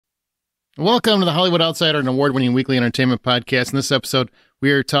Welcome to the Hollywood Outsider, an award-winning weekly entertainment podcast. In this episode,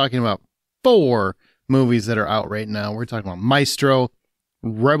 we are talking about 4 movies that are out right now. We're talking about Maestro,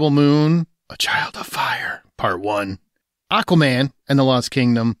 Rebel Moon, A Child of Fire, Part 1, Aquaman and the Lost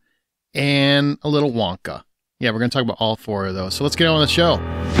Kingdom, and a little Wonka. Yeah, we're going to talk about all 4 of those. So let's get on with the show.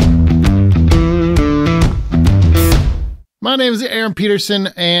 My name is Aaron Peterson,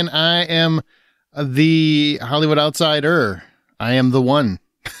 and I am the Hollywood Outsider. I am the one.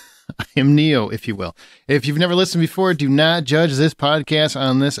 I am Neo, if you will. If you've never listened before, do not judge this podcast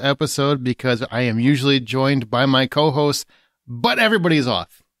on this episode because I am usually joined by my co-host, but everybody's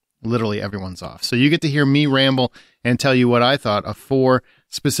off. Literally everyone's off. So you get to hear me ramble and tell you what I thought of 4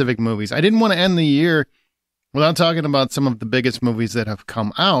 specific movies. I didn't want to end the year without talking about some of the biggest movies that have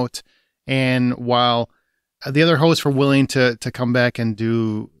come out. And while the other hosts were willing to come back and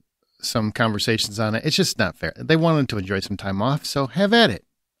do some conversations on it, it's just not fair. They wanted to enjoy some time off, so have at it.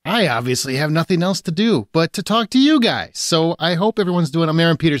 I obviously have nothing else to do but to talk to you guys. So I hope everyone's doing. I'm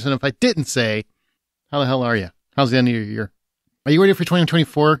Aaron Peterson. If I didn't say, how the hell are you? How's the end of your year? Are you ready for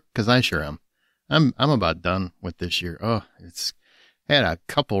 2024? Because I sure am. I'm about done with this year. Oh, it's had a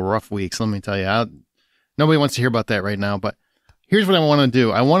couple rough weeks. Let me tell you. Nobody wants to hear about that right now. But here's what I want to do.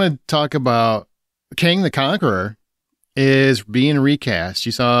 I want to talk about King the Conqueror is being recast.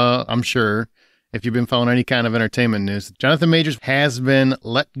 You saw, I'm sure, if you've been following any kind of entertainment news, Jonathan Majors has been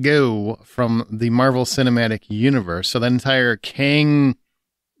let go from the Marvel Cinematic Universe. So that entire King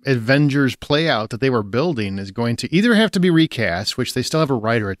Avengers playout that they were building is going to either have to be recast, which they still have a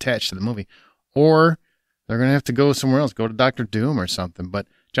writer attached to the movie, or they're going to have to go somewhere else, go to Dr. Doom or something. But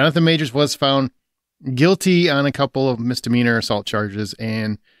Jonathan Majors was found guilty on a couple of misdemeanor assault charges,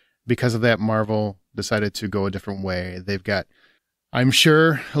 and because of that, Marvel decided to go a different way. They've got, I'm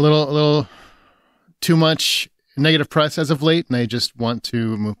sure, a little too much negative press as of late, and they just want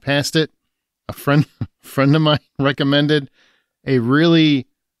to move past it. A friend of mine recommended a really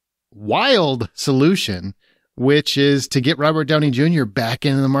wild solution, which is to get Robert Downey Jr. back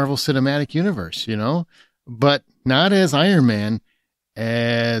into the Marvel Cinematic Universe, but not as Iron Man,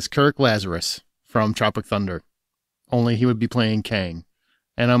 as Kirk Lazarus from Tropic Thunder. Only he would be playing Kang.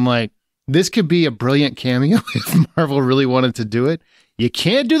 And I'm like, this could be a brilliant cameo if Marvel really wanted to do it. You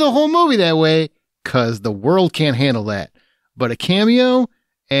can't do the whole movie that way, because the world can't handle that. But a cameo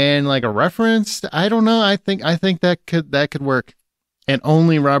and like a reference, I don't know. I think that could work. And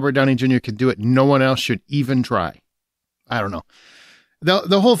only Robert Downey Jr. could do it. No one else should even try. I don't know.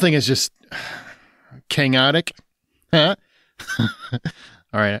 The whole thing is just chaotic. Huh?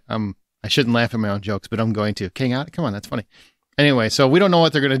 All right. I shouldn't laugh at my own jokes, but I'm going to. Chaotic? Come on, that's funny. Anyway, so we don't know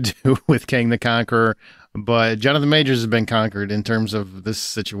what they're going to do with King the Conqueror, but Jonathan Majors has been conquered in terms of this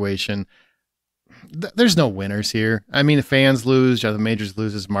situation. There's no winners here. I mean, the fans lose, Jonathan Majors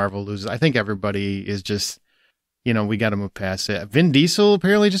loses, Marvel loses. I think everybody is just, we got to move past it. Vin Diesel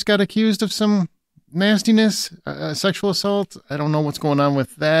apparently just got accused of some nastiness, sexual assault. I don't know what's going on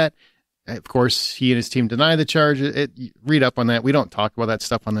with that. Of course, he and his team deny the charge. Read up on that. We don't talk about that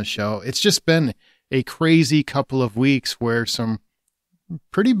stuff on the show. It's just been a crazy couple of weeks where some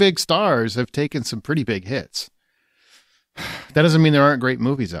pretty big stars have taken some pretty big hits. That doesn't mean there aren't great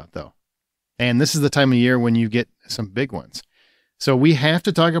movies out, though. And this is the time of year when you get some big ones. So we have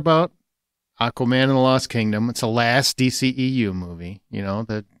to talk about Aquaman and the Lost Kingdom. It's the last DCEU movie,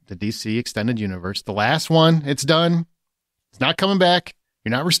 the DC Extended Universe. The last one, it's done. It's not coming back. You're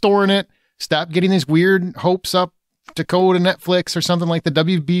not restoring it. Stop getting these weird hopes up to go to Netflix or something like the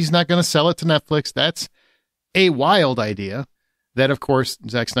WB's not going to sell it to Netflix. That's a wild idea that, of course,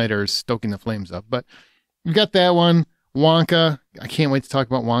 Zack Snyder is stoking the flames up. But you've got that one. Wonka. I can't wait to talk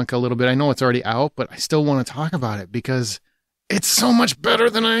about Wonka a little bit. I know it's already out, but I still want to talk about it because it's so much better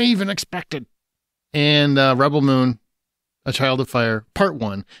than I even expected. And Rebel Moon, A Child of Fire, Part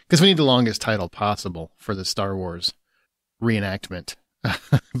 1, because we need the longest title possible for the Star Wars reenactment.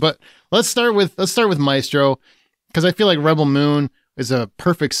 But let's start with Maestro, because I feel like Rebel Moon is a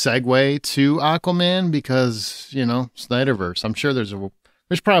perfect segue to Aquaman because, Snyderverse. I'm sure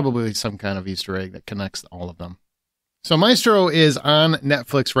there's probably some kind of Easter egg that connects all of them. So Maestro is on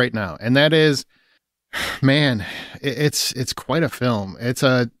Netflix right now, and that is, man, it's quite a film. It's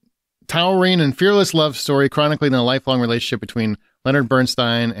a towering and fearless love story chronicling the lifelong relationship between Leonard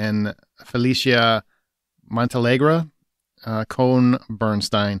Bernstein and Felicia Montalegre, Cohn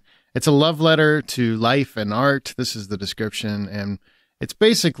Bernstein. It's a love letter to life and art. This is the description, and it's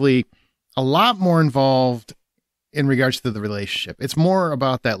basically a lot more involved in regards to the relationship. It's more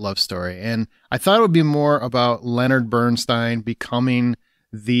about that love story. And I thought it would be more about Leonard Bernstein becoming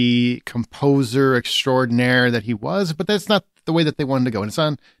the composer extraordinaire that he was, but that's not the way that they wanted to go. And it's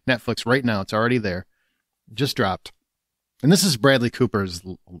on Netflix right now. It's already there. Just dropped. And this is Bradley Cooper's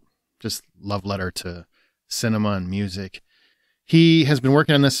just love letter to cinema and music. He has been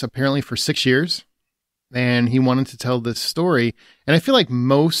working on this apparently for 6 years, and he wanted to tell this story. And I feel like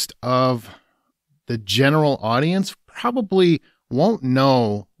most of the general audience probably won't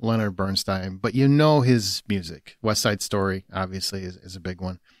know Leonard Bernstein, but you know his music. West Side Story, obviously, is a big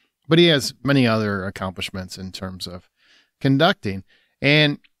one. But he has many other accomplishments in terms of conducting.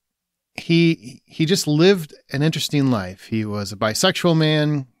 And he just lived an interesting life. He was a bisexual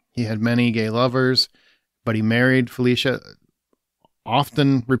man. He had many gay lovers, but he married Felicia,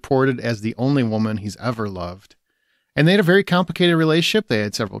 often reported as the only woman he's ever loved. And they had a very complicated relationship. They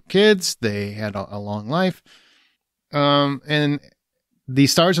had several kids. They had a long life. And the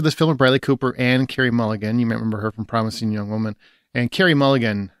stars of this film are Bradley Cooper and Carey Mulligan. You might remember her from Promising Young Woman. And Carey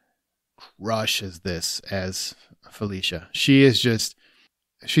Mulligan crushes this as Felicia.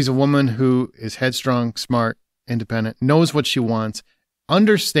 She's a woman who is headstrong, smart, independent, knows what she wants,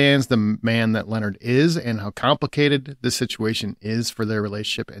 understands the man that Leonard is and how complicated the situation is for their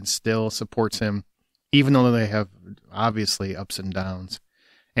relationship, and still supports him, even though they have obviously ups and downs.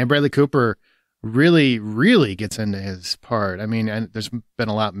 And Bradley Cooper really, really gets into his part. I mean, and there's been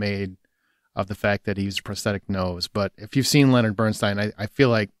a lot made of the fact that he used a prosthetic nose, but if you've seen Leonard Bernstein, I feel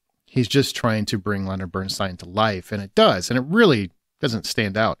like he's just trying to bring Leonard Bernstein to life, and it does, and it really doesn't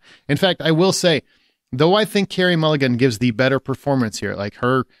stand out. In fact, I will say, though I think Carey Mulligan gives the better performance here, like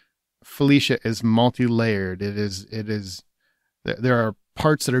her Felicia is multi-layered. There are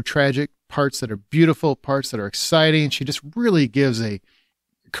parts that are tragic, parts that are beautiful, parts that are exciting. She just really gives a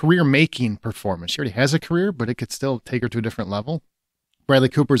career-making performance. She already has a career, but it could still take her to a different level. Bradley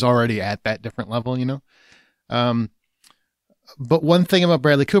Cooper's already at that different level, you know? But one thing about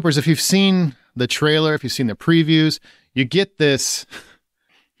Bradley Cooper is if you've seen the trailer, if you've seen the previews, you get this.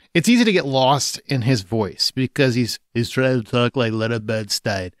 It's easy to get lost in his voice because he's trying to talk like Leonard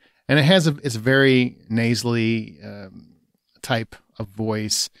Bernstein. And it's a very nasally type of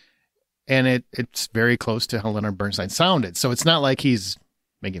voice. And it's very close to how Leonard Bernstein sounded. So it's not like he's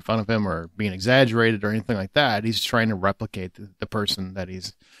making fun of him or being exaggerated or anything like that. He's trying to replicate the person that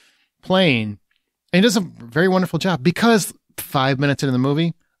he's playing. And he does a very wonderful job, because 5 minutes into the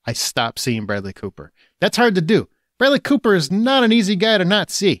movie, I stopped seeing Bradley Cooper. That's hard to do. Bradley Cooper is not an easy guy to not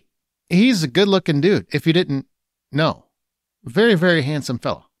see. He's a good looking dude, if you didn't know. Very, very handsome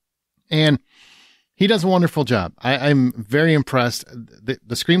fellow. And he does a wonderful job. I'm very impressed.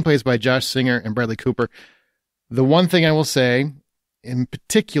 The screenplay is by Josh Singer and Bradley Cooper. The one thing I will say, in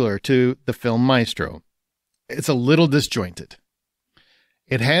particular to the film Maestro, it's a little disjointed.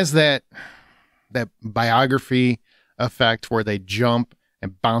 It has that biography effect where they jump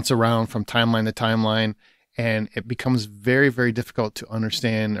and bounce around from timeline to timeline, and it becomes very, very difficult to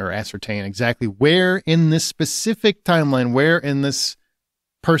understand or ascertain exactly where in this specific timeline, where in this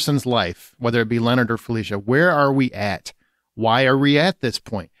person's life, whether it be Leonard or Felicia, where are we at? Why are we at this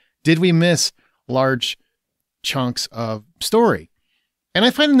point? Did we miss large chunks of story? And I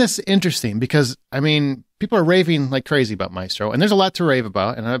find this interesting because, I mean, people are raving like crazy about Maestro, and there's a lot to rave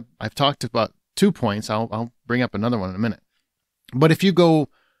about, and I've talked about 2 points. I'll bring up another one in a minute. But if you go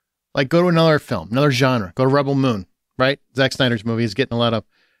to another film, another genre, go to Rebel Moon, right? Zack Snyder's movie is getting a lot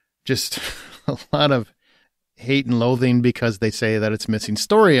of hate and loathing because they say that it's missing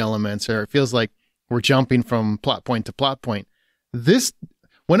story elements, or it feels like we're jumping from plot point to plot point.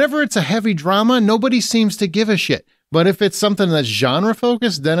 Whenever it's a heavy drama, nobody seems to give a shit. But if it's something that's genre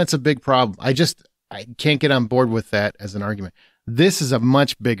focused, then it's a big problem. I can't get on board with that as an argument. This is a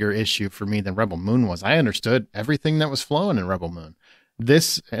much bigger issue for me than Rebel Moon was. I understood everything that was flowing in Rebel Moon.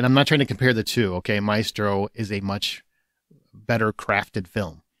 This, and I'm not trying to compare the two, okay? Maestro is a much better crafted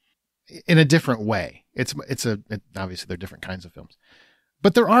film in a different way. Obviously they're different kinds of films,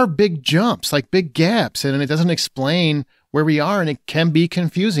 but there are big jumps, like big gaps, and it doesn't explain where we are, and it can be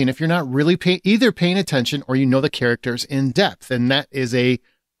confusing if you're not really either paying attention or you know the characters in depth, and that is a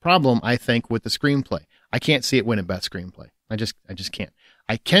problem, I think, with the screenplay. I can't see it winning Best Screenplay. I just can't.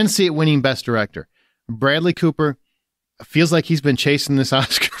 I can see it winning Best Director. Bradley Cooper feels like he's been chasing this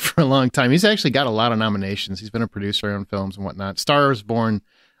Oscar for a long time. He's actually got a lot of nominations. He's been a producer on films and whatnot. Star is Born,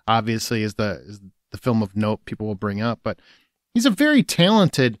 obviously, is the film of note people will bring up, but he's a very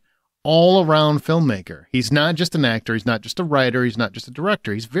talented all-around filmmaker. He's not just an actor. He's not just a writer. He's not just a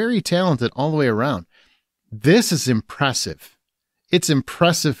director. He's very talented all the way around. This is impressive. It's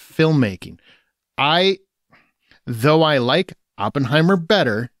impressive filmmaking. Though I like Oppenheimer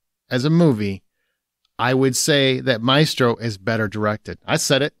better as a movie, I would say that Maestro is better directed. I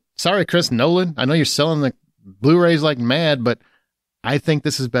said it. Sorry, Chris Nolan. I know you're selling Blu-rays like mad, but I think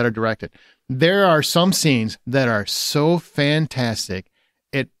this is better directed. There are some scenes that are so fantastic.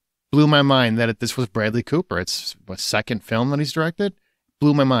 It blew my mind that this was Bradley Cooper. It's a second film that he's directed.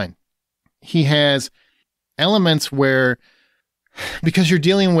 Blew my mind. He has elements where, because you're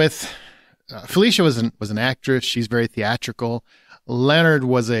dealing with, Felicia was an actress. She's very theatrical. Leonard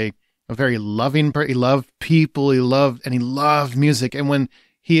was a very loving person. He loved people. He loved music. And when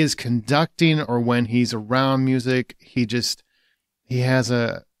he is conducting or when he's around music, his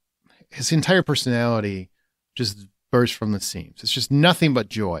entire personality just bursts from the seams. It's just nothing but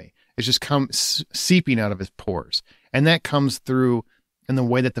joy. It's just seeping out of his pores. And that comes through in the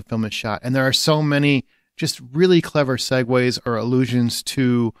way that the film is shot. And there are so many just really clever segues or allusions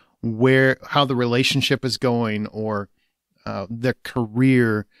to how the relationship is going, or the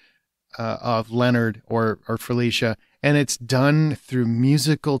career of Leonard or Felicia. And it's done through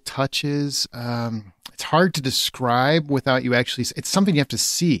musical touches. It's hard to describe without you actually, it's something you have to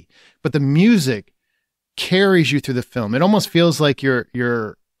see, but the music carries you through the film. It almost feels like you're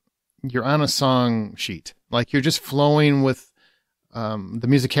on a song sheet, like you're just flowing with the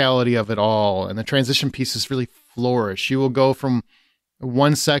musicality of it all. And the transition pieces really flourish. You will go from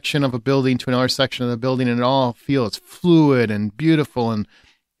one section of a building to another section of the building, and it all feels fluid and beautiful, and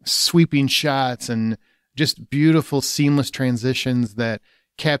sweeping shots and just beautiful, seamless transitions that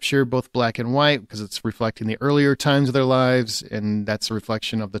capture both black and white, because it's reflecting the earlier times of their lives, and that's a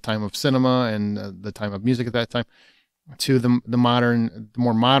reflection of the time of cinema and the time of music at that time, to the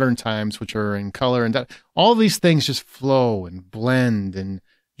more modern times, which are in color, and that all these things just flow and blend and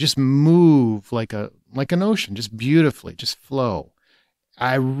just move like an ocean, just beautifully, just flow.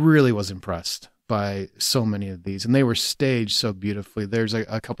 I really was impressed by so many of these, and they were staged so beautifully. There's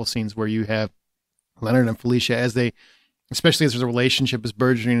a couple scenes where you have Leonard and Felicia especially as the relationship is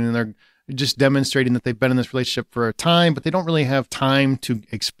burgeoning, and they're just demonstrating that they've been in this relationship for a time, but they don't really have time to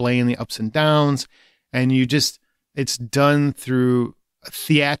explain the ups and downs. And it's done through a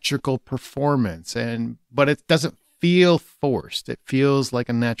theatrical performance, but it doesn't feel forced. It feels like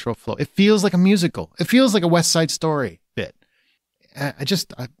a natural flow. It feels like a musical. It feels like a West Side Story bit.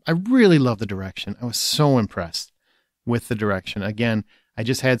 I really love the direction. I was so impressed with the direction. Again, I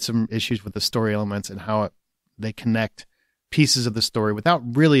just had some issues with the story elements and how they connect pieces of the story without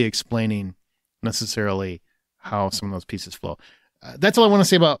really explaining necessarily how some of those pieces flow. That's all I want to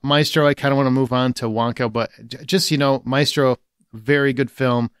say about Maestro. I kind of want to move on to Wonka, but just, Maestro, very good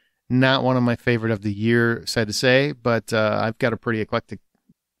film. Not one of my favorite of the year, sad to say, but I've got a pretty eclectic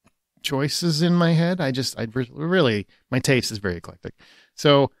choices in my head. My taste is very eclectic.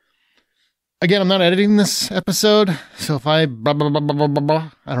 So again, I'm not editing this episode, so if I blah, blah, blah, blah, blah, blah,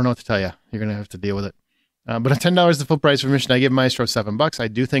 blah, I don't know what to tell you. You're going to have to deal with it. But at $10 is the full price for admission. I give Maestro $7. I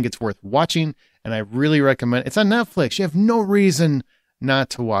do think it's worth watching, and I really recommend it. It's on Netflix. You have no reason not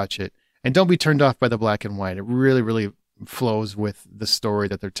to watch it. And don't be turned off by the black and white. It really, really flows with the story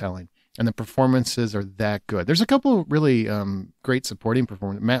that they're telling. And the performances are that good. There's a couple really great supporting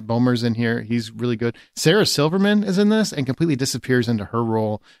performances. Matt Bomer's in here. He's really good. Sarah Silverman is in this and completely disappears into her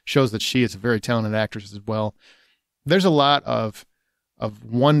role. Shows that she is a very talented actress as well. There's a lot of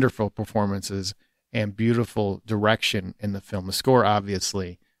wonderful performances and beautiful direction in the film. The score,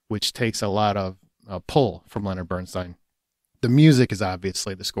 obviously, which takes a lot of pull from Leonard Bernstein. The music is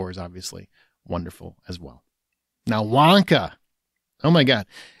the score is obviously wonderful as well. Now, Wonka. Oh my God.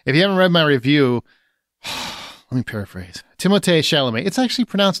 If you haven't read my review, let me paraphrase. Timothée Chalamet. It's actually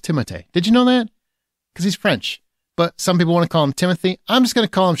pronounced Timothée. Did you know that? Because he's French. But some people want to call him Timothy. I'm just going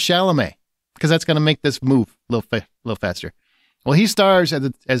to call him Chalamet, because that's going to make this move a little faster. Well, he stars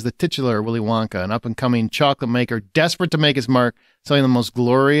as the titular Willy Wonka, an up-and-coming chocolate maker desperate to make his mark, selling the most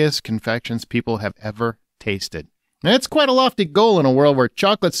glorious confections people have ever tasted. Now, it's quite a lofty goal in a world where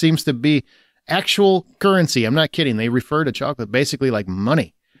chocolate seems to be actual currency. I'm not kidding. They refer to chocolate basically like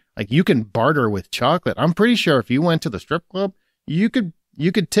money. Like, you can barter with chocolate. I'm pretty sure if you went to the strip club, you could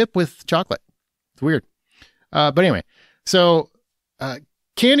tip with chocolate. It's weird. But anyway, so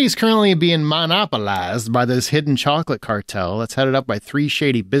candy is currently being monopolized by this hidden chocolate cartel that's headed up by three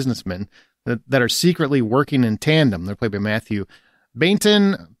shady businessmen that are secretly working in tandem. They're played by Matthew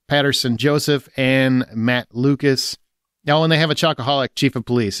Bainton, Patterson Joseph, and Matt Lucas. Oh, and they have a chocoholic chief of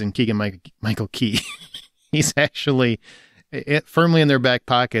police in Keegan-Michael Key. He's actually firmly in their back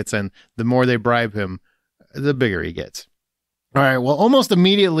pockets, and the more they bribe him, the bigger he gets. All right, well, almost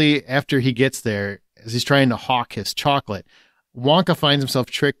immediately after he gets there, as he's trying to hawk his chocolate, Wonka finds himself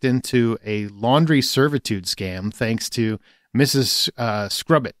tricked into a laundry servitude scam thanks to Mrs.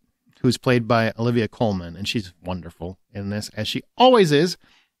 Scrubbit, who's played by Olivia Colman, and she's wonderful in this, as she always is.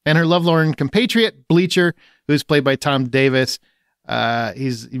 And her lovelorn compatriot, Bleacher, who's played by Tom Davis,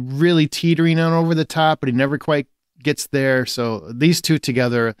 he's really teetering on over the top, but he never quite gets there. So these two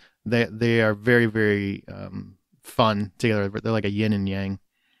together, they are very, very fun together. They're like a yin and yang.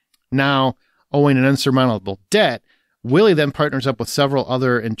 Now, owing an unsurmountable debt, Willie then partners up with several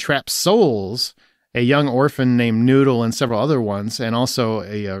other entrapped souls, a young orphan named Noodle and several other ones, and also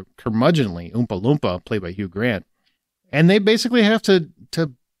a curmudgeonly Oompa Loompa, played by Hugh Grant. And they basically have to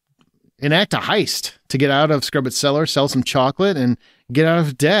enact a heist to get out of Scrubbett's cellar, sell some chocolate, and get out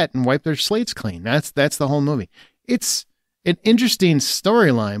of debt and wipe their slates clean. That's the whole movie. It's an interesting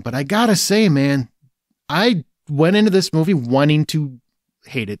storyline, but I gotta say, man, I went into this movie wanting to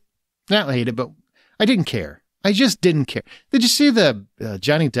hate it. Not hate it, but I didn't care. I just didn't care. Did you see the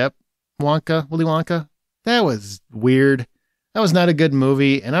Johnny Depp Wonka, Willy Wonka? That was weird. That was not a good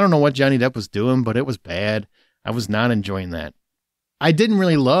movie, and I don't know what Johnny Depp was doing, but it was bad. I was not enjoying that. I didn't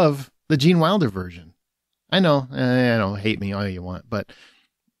really love the Gene Wilder version. I know, hate me all you want, but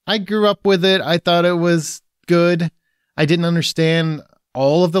I grew up with it. I thought it was good. I didn't understand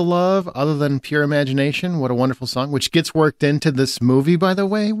all of the love other than Pure Imagination. What a wonderful song, which gets worked into this movie, by the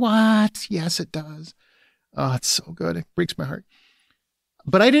way. What? Yes, it does. Oh, it's so good. It breaks my heart.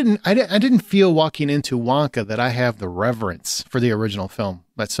 But I didn't feel walking into Wonka that I have the reverence for the original film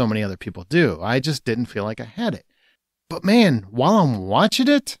that so many other people do. I just didn't feel like I had it. But man, while I'm watching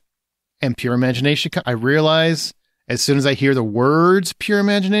it and Pure Imagination, I realize as soon as I hear the words Pure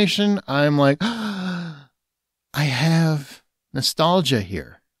Imagination, I'm like, I have nostalgia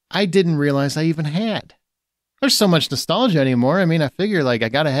here. I didn't realize I even had. There's so much nostalgia anymore. I mean, I figure like I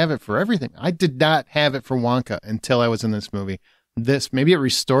got to have it for everything. I did not have it for Wonka until I was in this movie. Maybe it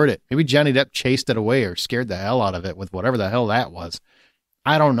restored it. Maybe Johnny Depp chased it away or scared the hell out of it with whatever the hell that was.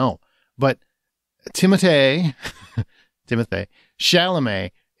 I don't know. But Timothée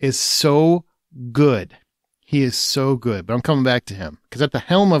Chalamet is so good. He is so good. But I'm coming back to him because at the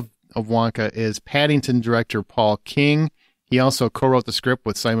helm of Wonka is Paddington director Paul King. He also co-wrote the script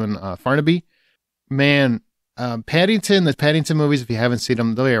with Simon Farnaby. Man, the Paddington movies, if you haven't seen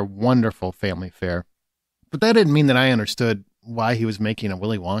them, they are wonderful family fare. But that didn't mean that I understood why he was making a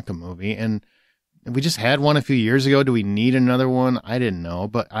Willy Wonka movie. And we just had one a few years ago. Do we need another one? I didn't know.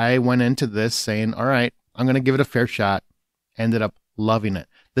 But I went into this saying, all right, I'm going to give it a fair shot. Ended up loving it.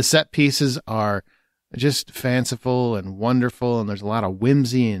 The set pieces are just fanciful and wonderful. And there's a lot of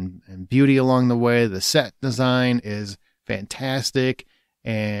whimsy and beauty along the way. The set design is fantastic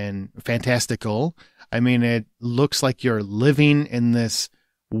and fantastical. I mean, it looks like you're living in this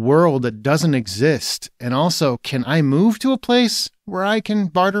world that doesn't exist. And also, can I move to a place where I can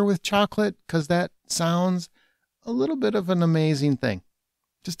barter with chocolate? Because that sounds a little bit of an amazing thing.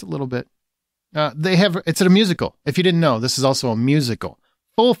 Just a little bit. It's a musical. If you didn't know, this is also a musical.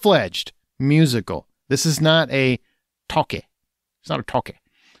 Full-fledged musical. This is not a talkie. It's not a talkie.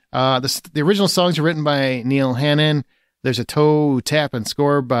 The original songs are written by Neil Hannon. There's a toe tap and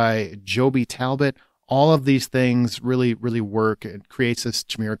score by Joby Talbot. All of these things really, really work. It creates this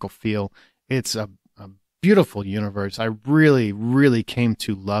chimerical feel. It's a beautiful universe. I really, really came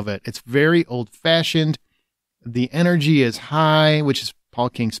to love it. It's very old-fashioned. The energy is high, which is Paul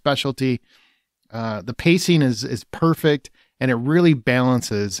King's specialty. The pacing is perfect, and it really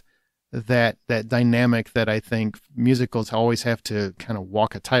balances that dynamic that I think musicals always have to kind of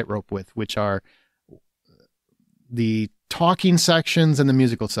walk a tightrope with, which are the talking sections and the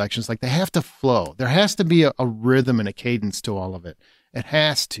musical sections. Like, they have to flow. There has to be a rhythm and a cadence to all of it. It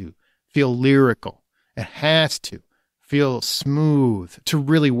has to feel lyrical. It has to feel smooth to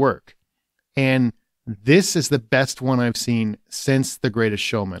really work. And this is the best one I've seen since The Greatest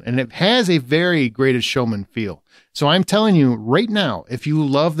Showman. And it has a very Greatest Showman feel. So I'm telling you right now, if you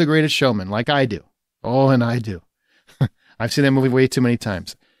love The Greatest Showman like I do, and I do, I've seen that movie way too many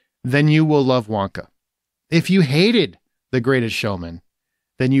times, then you will love Wonka. If you hated The Greatest Showman,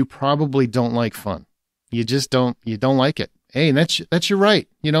 then you probably don't like fun. You don't like it. Hey, and that's your right.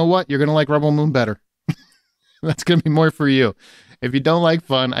 You know what? You're going to like Rebel Moon better. That's going to be more for you. If you don't like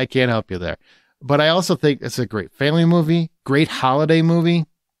fun, I can't help you there. But I also think it's a great family movie, great holiday movie.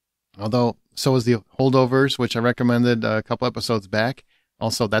 Although, so is The Holdovers, which I recommended a couple episodes back.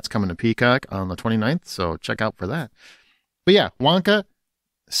 Also, that's coming to Peacock on the 29th, so check out for that. But yeah, Wonka,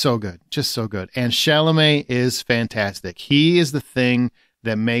 so good, just so good. And Chalamet is fantastic. He is the thing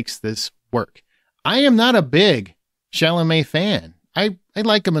that makes this work. I am not a big Chalamet fan. I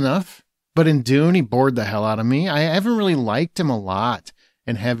like him enough, but in Dune, he bored the hell out of me. I haven't really liked him a lot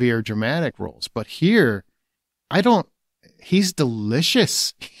in heavier dramatic roles, but here, he's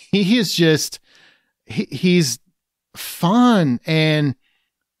delicious. He is just, he's fun, and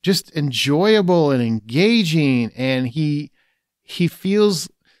just enjoyable and engaging, and he feels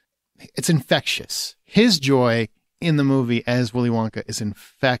it's infectious. His joy in the movie as Willy Wonka is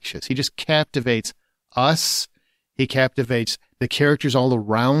infectious. He just captivates us. He captivates the characters all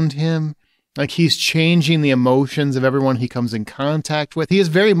around him. Like, he's changing the emotions of everyone he comes in contact with. He is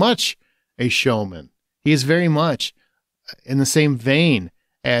very much a showman. He is very much in the same vein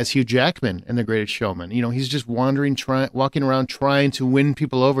as Hugh Jackman in The Greatest Showman. You know, he's just walking around trying to win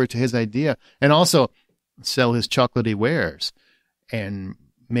people over to his idea, and also sell his chocolatey wares, and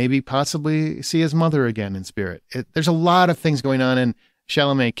maybe possibly see his mother again in spirit. There's a lot of things going on, and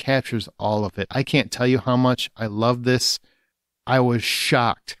Chalamet captures all of it. I can't tell you how much I love this. I was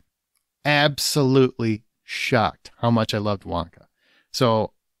shocked, absolutely shocked how much I loved Wonka.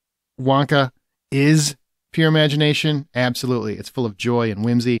 So Wonka is pure imagination. Absolutely. It's full of joy and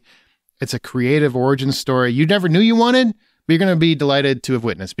whimsy. It's a creative origin story you never knew you wanted, but you're going to be delighted to have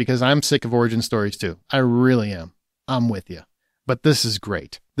witnessed, because I'm sick of origin stories too. I really am. I'm with you. But this is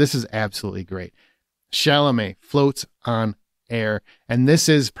great. This is absolutely great. Chalamet floats on air, and this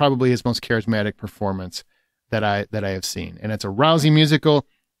is probably his most charismatic performance that I have seen. And it's a rousing musical,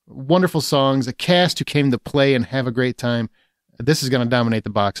 wonderful songs, a cast who came to play and have a great time. This is going to dominate the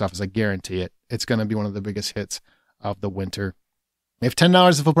box office. I guarantee it. It's going to be one of the biggest hits of the winter. If $10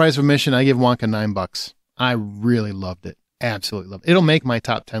 is the full price of admission, I give Wonka $9. I really loved it. Absolutely loved it. It'll make my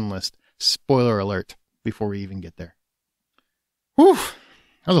top 10 list. Spoiler alert before we even get there. Whew,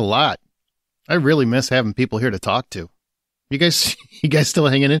 that was a lot. I really miss having people here to talk to. You guys still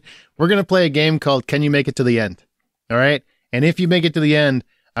hanging in? We're going to play a game called Can You Make It to the End? All right. And if you make it to the end,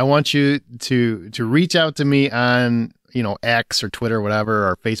 I want you to reach out to me on, X or Twitter, or whatever,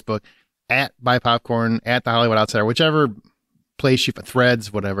 or Facebook, at Buy Popcorn, at The Hollywood Outsider, whichever place you,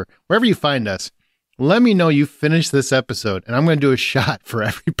 Threads, whatever, wherever you find us. Let me know you finished this episode, and I'm going to do a shot for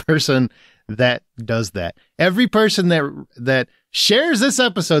every person that does that. Every person that shares this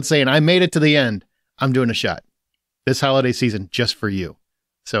episode saying, I made it to the end, I'm doing a shot this holiday season just for you.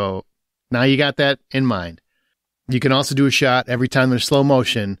 So now you got that in mind. You can also do a shot every time there's slow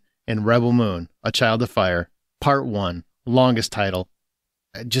motion in Rebel Moon, A Child of Fire, Part 1, longest title.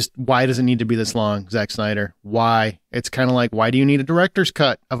 Just why does it need to be this long, Zack Snyder? Why? It's kind of like, why do you need a director's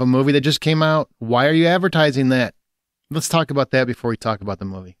cut of a movie that just came out? Why are you advertising that? Let's talk about that before we talk about the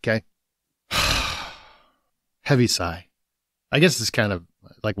movie, okay? Heavy sigh. I guess it's kind of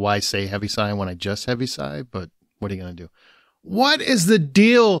like, why say heavy sigh when I just heavy sigh, but what are you going to do? What is the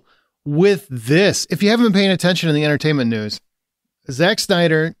deal with this? If you haven't been paying attention in the entertainment news, Zack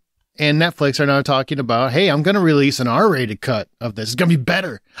Snyder and Netflix are now talking about, hey, I'm going to release an R-rated cut of this. It's going to be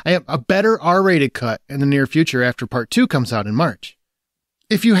better. I have a better R-rated cut in the near future after Part 2 comes out in March.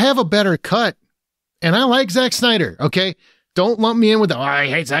 If you have a better cut, and I like Zack Snyder, okay? Don't lump me in with I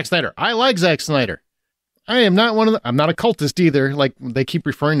hate Zack Snyder. I like Zack Snyder. I am not I'm not a cultist either. Like, they keep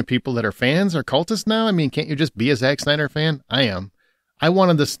referring to people that are fans or cultists now. I mean, can't you just be a Zack Snyder fan? I am. I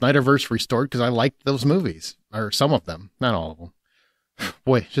wanted the Snyderverse restored because I liked those movies, or some of them, not all of them.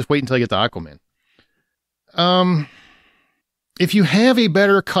 Boy, just wait until I get to Aquaman. If you have a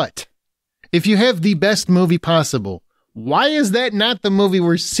better cut, if you have the best movie possible, why is that not the movie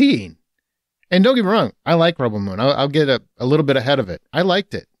we're seeing? And don't get me wrong, I like Rebel Moon. I'll get a little bit ahead of it. I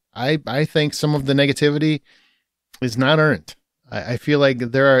liked it. I think some of the negativity is not earned. I feel like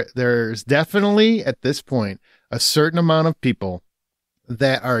there's definitely at this point a certain amount of people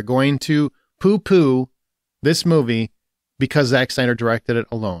that are going to poo-poo this movie because Zack Snyder directed it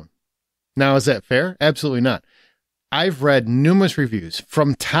alone. Now, is that fair? Absolutely not. I've read numerous reviews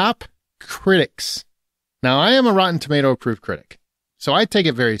from top critics. Now, I am a Rotten Tomato approved critic, so I take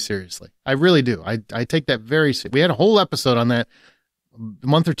it very seriously. I really do. I take that very seriously. We had a whole episode on that a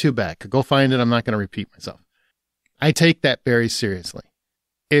month or two back. Go find it. I'm not going to repeat myself. I take that very seriously.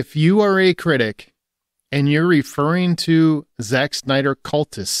 If you are a critic and you're referring to Zack Snyder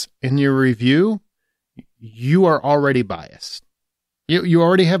cultists in your review, you are already biased. You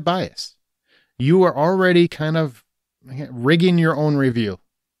already have bias. You are already kind of rigging your own review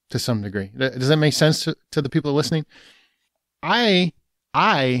to some degree. Does that make sense to the people listening? I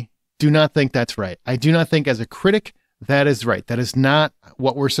do not think that's right. I do not think as a critic that is right. That is not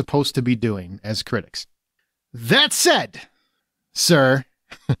what we're supposed to be doing as critics. That said, sir,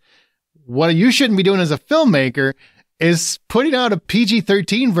 what you shouldn't be doing as a filmmaker is putting out a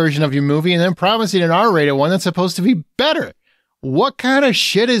PG-13 version of your movie and then promising an R-rated one that's supposed to be better. What kind of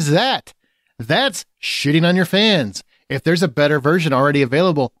shit is that? That's shitting on your fans. If there's a better version already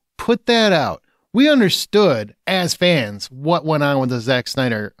available, put that out. We understood as fans what went on with the Zack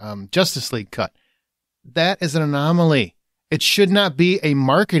Snyder Justice League cut. That is an anomaly. It should not be a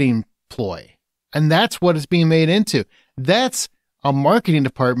marketing ploy. And that's what it's being made into. That's a marketing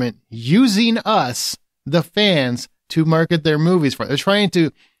department using us, the fans, to market their movies for. They're trying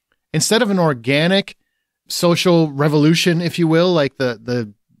to, instead of an organic social revolution, if you will, like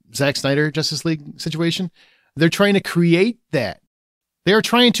the Zack Snyder Justice League situation, they're trying to create that. They are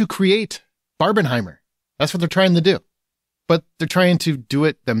trying to create Barbenheimer. That's what they're trying to do. But they're trying to do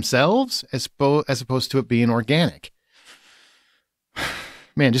it themselves as opposed to it being organic.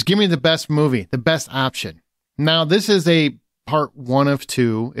 Man, just give me the best movie, the best option. Now, this is a part 1 of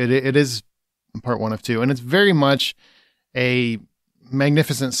 2. It is part 1 of 2, and it's very much a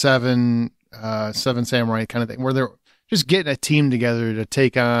Magnificent Seven, Seven Samurai kind of thing, where they're just getting a team together to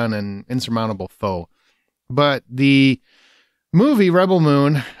take on an insurmountable foe. But the movie Rebel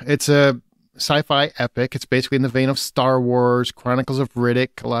Moon, it's a sci-fi epic. It's basically in the vein of Star Wars, Chronicles of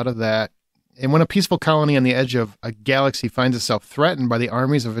Riddick, a lot of that. And when a peaceful colony on the edge of a galaxy finds itself threatened by the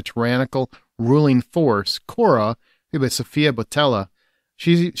armies of a tyrannical ruling force, Korra, played by Sofia Boutella,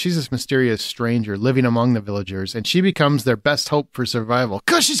 she's this mysterious stranger living among the villagers, and she becomes their best hope for survival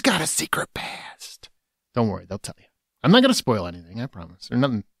because she's got a secret past. Don't worry, they'll tell you. I'm not going to spoil anything, I promise. There's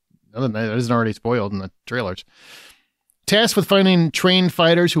nothing other than that isn't already spoiled in the trailers. Tasked with finding trained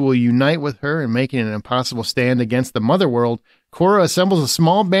fighters who will unite with her and making an impossible stand against the mother world, Korra assembles a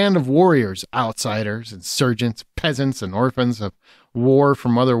small band of warriors, outsiders, insurgents, peasants, and orphans of war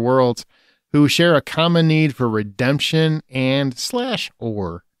from other worlds who share a common need for redemption and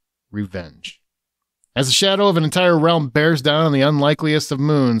 /or revenge. As the shadow of an entire realm bears down on the unlikeliest of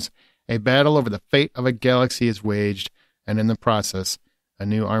moons, a battle over the fate of a galaxy is waged, and in the process, a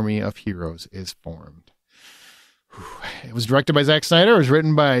new army of heroes is formed. It was directed by Zack Snyder. It was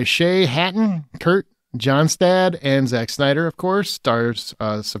written by Shay Hatton, Kurt Johnstad, and Zack Snyder, of course. Stars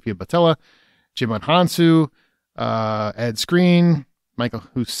Sofia Boutella, Jimon Hansu, Ed Skrein, Michael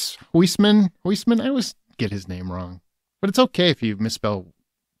Huisman. I always get his name wrong. But it's okay if you misspell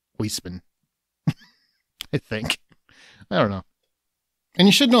Huisman. I think. I don't know. And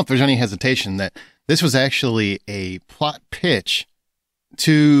you should know, if there's any hesitation, that this was actually a plot pitch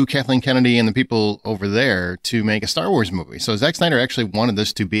to Kathleen Kennedy and the people over there to make a Star Wars movie. So Zack Snyder actually wanted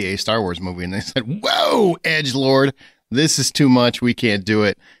this to be a Star Wars movie, and they said, whoa, edgelord, this is too much. We can't do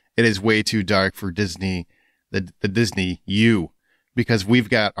it. It is way too dark for Disney, the Disney U, because we've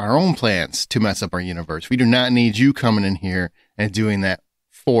got our own plans to mess up our universe. We do not need you coming in here and doing that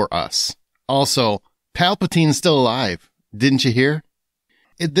for us. Also, Palpatine's still alive. Didn't you hear?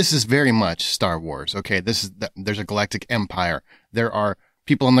 This is very much Star Wars. Okay, there's a galactic empire. There are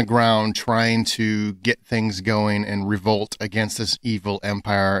people on the ground trying to get things going and revolt against this evil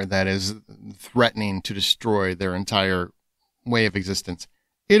empire that is threatening to destroy their entire way of existence.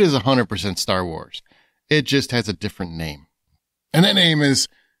 It is 100% Star Wars. It just has a different name. And that name is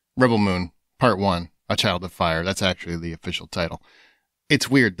Rebel Moon, Part 1, A Child of Fire. That's actually the official title. It's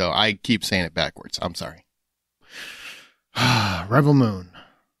weird, though. I keep saying it backwards. I'm sorry. Rebel Moon.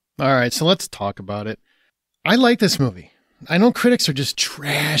 All right, so let's talk about it. I like this movie. I know critics are just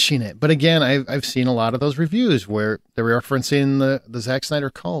trashing it, but again, I've seen a lot of those reviews where they're referencing the Zack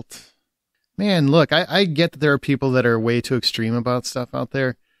Snyder cult. Man, look, I get that there are people that are way too extreme about stuff out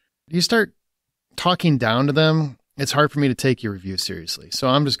there. You start talking down to them, it's hard for me to take your review seriously. So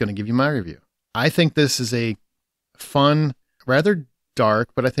I'm just going to give you my review. I think this is a fun, rather dark,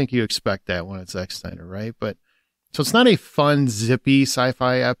 but I think you expect that when it's Zack Snyder, right? So it's not a fun, zippy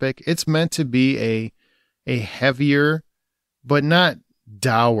sci-fi epic. It's meant to be a heavier, but not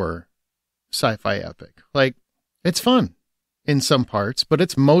dour sci-fi epic. Like, it's fun in some parts, but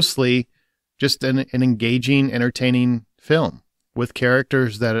it's mostly just an engaging, entertaining film with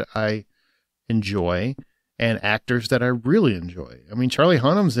characters that I enjoy and actors that I really enjoy. I mean, Charlie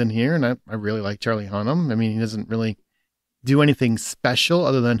Hunnam's in here, and I really like Charlie Hunnam. I mean, he doesn't really do anything special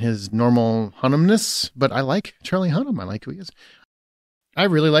other than his normal Hunnamness, but I like Charlie Hunnam. I like who he is. I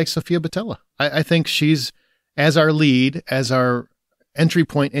really like Sofia Boutella. I think she's, as our lead, as our entry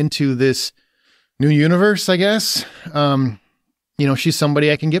point into this new universe, I guess, she's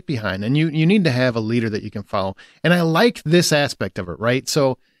somebody I can get behind. And you need to have a leader that you can follow. And I like this aspect of it, right?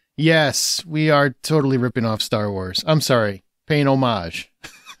 So, yes, we are totally ripping off Star Wars. I'm sorry, paying homage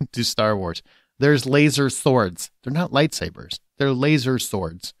to Star Wars. There's laser swords. They're not lightsabers. They're laser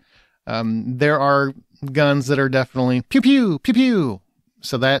swords. There are guns that are definitely pew, pew, pew, pew.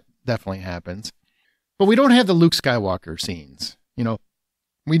 So that definitely happens. But we don't have the Luke Skywalker scenes.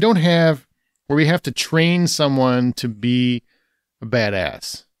 We don't have where we have to train someone to be a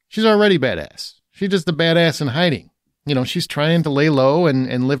badass. She's already badass. She's just a badass in hiding. She's trying to lay low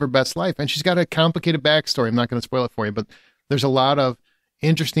and live her best life. And she's got a complicated backstory. I'm not going to spoil it for you, but There's a lot of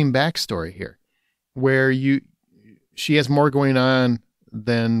interesting backstory here where she has more going on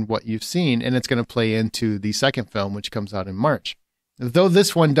than what you've seen, and it's going to play into the second film, which comes out in March. Though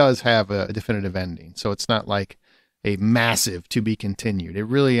this one does have a definitive ending, so it's not like a massive to be continued. It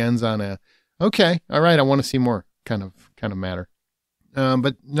really ends on a, okay, all right, I want to see more kind of matter.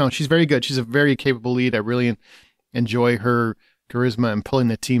 But no, she's very good. She's a very capable lead. I really enjoy her charisma and pulling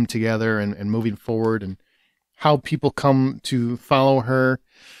the team together and moving forward, and how people come to follow her.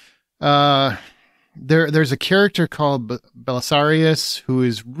 There's a character called Belisarius who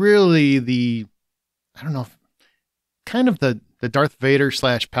is really the Darth Vader /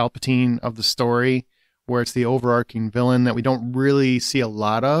 Palpatine of the story, where it's the overarching villain that we don't really see a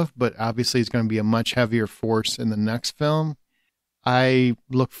lot of, but obviously is going to be a much heavier force in the next film. I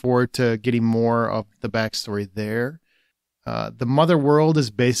look forward to getting more of the backstory there. The Mother World is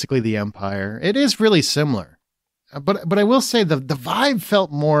basically the Empire. It is really similar. But I will say the vibe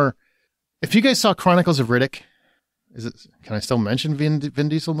felt more... If you guys saw Chronicles of Riddick, can I still mention Vin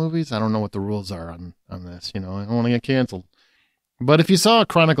Diesel movies? I don't know what the rules are on this. I don't want to get canceled. But if you saw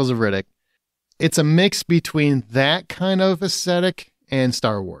Chronicles of Riddick, it's a mix between that kind of aesthetic and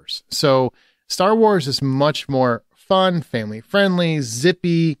Star Wars. So Star Wars is much more fun, family-friendly,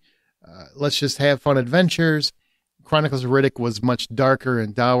 zippy, let's just have fun adventures. Chronicles of Riddick was much darker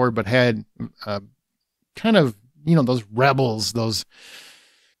and dour, but had kind of, those rebels, the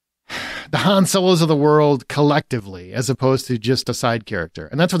Han Solos of the world collectively, as opposed to just a side character.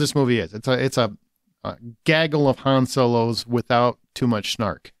 And that's what this movie is. It's a gaggle of Han Solos without too much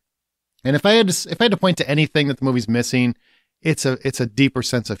snark. And if I had to point to anything that the movie's missing, it's a deeper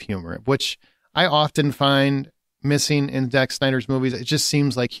sense of humor, which I often find missing in Zack Snyder's movies. It just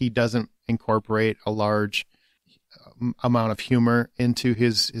seems like he doesn't incorporate a large amount of humor into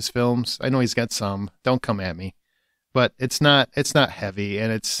his films. I know he's got some, don't come at me, but it's not heavy,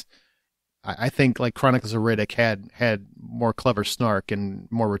 and I think like Chronicles of Riddick had more clever snark and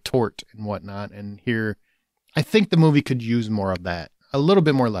more retort and whatnot. And here, I think the movie could use more of that, a little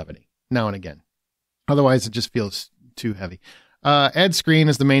bit more levity now and again. Otherwise, it just feels too heavy. Ed Skrein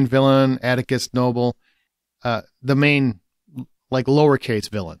is the main villain. Atticus Noble, the main like lowercase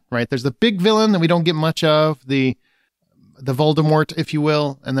villain, right? There's the big villain that we don't get much of, the Voldemort, if you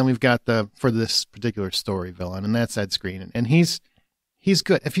will, and then we've got for this particular story villain, and that's Ed Skrein, and he's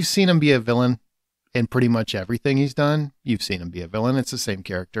good. If you've seen him be a villain in pretty much everything he's done, you've seen him be a villain. It's the same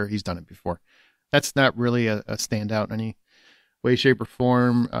character. He's done it before. That's not really a standout in any way, shape, or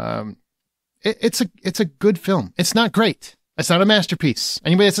form. It's a good film. It's not great. It's not a masterpiece.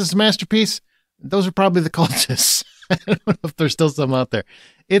 Anybody that says it's a masterpiece, those are probably the cultists. I don't know if there's still some out there.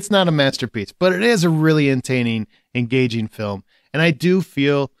 It's not a masterpiece, but it is a really entertaining, engaging film. And I do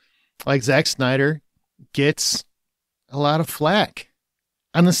feel like Zack Snyder gets a lot of flack.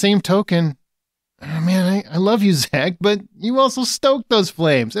 On the same token, man, I love you, Zack, but you also stoked those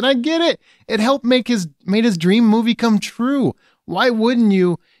flames. And I get it. It helped made his dream movie come true. Why wouldn't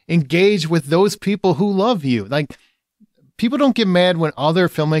you engage with those people who love you? Like, people don't get mad when other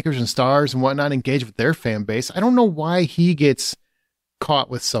filmmakers and stars and whatnot engage with their fan base. I don't know why he gets caught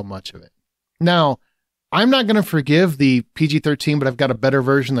with so much of it. Now, I'm not going to forgive the PG-13, but I've got a better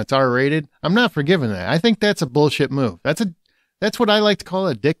version that's R-rated. I'm not forgiving that. I think that's a bullshit move. That's what I like to call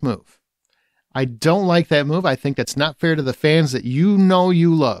a dick move. I don't like that move. I think that's not fair to the fans that you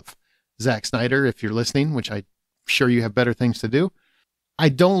love. Zack Snyder, if you're listening, which I'm sure you have better things to do. I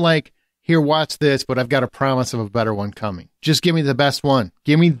don't like, here, watch this, but I've got a promise of a better one coming. Just give me the best one.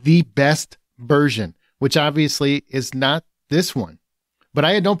 Give me the best version, which obviously is not this one. But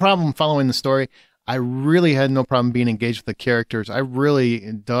I had no problem following the story. I really had no problem being engaged with the characters. I really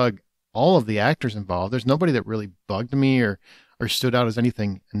dug all of the actors involved. There's nobody that really bugged me or stood out as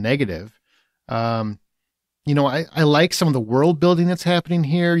anything negative. I like some of the world building that's happening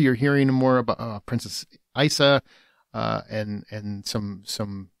here. You're hearing more about Princess Isa and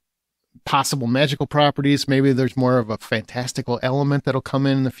some possible magical properties. Maybe there's more of a fantastical element that'll come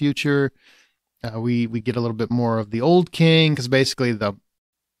in the future. We get a little bit more of the old king,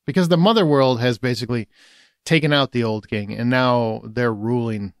 because the mother world has basically taken out the old king, and now they're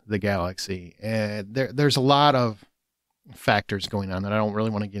ruling the galaxy. And there's a lot of factors going on that I don't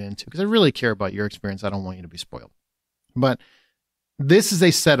really want to get into, because I really care about your experience. I don't want you to be spoiled. But this is a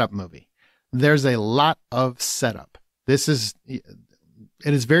setup movie. There's a lot of setup.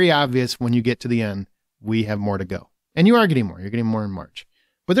 It is very obvious when you get to the end, we have more to go. And you are getting more. You're getting more in March.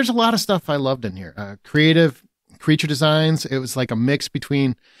 But there's a lot of stuff I loved in here. Creative creature designs. It was like a mix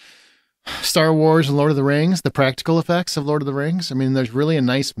between Star Wars and Lord of the Rings, the practical effects of Lord of the Rings. I mean, there's really a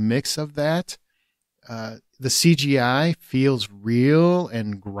nice mix of that. the CGI feels real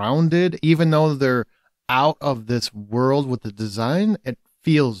and grounded, even though they're out of this world with the design. It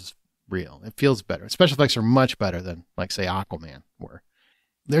feels real. It feels better. Special effects are much better than, like, say, Aquaman were.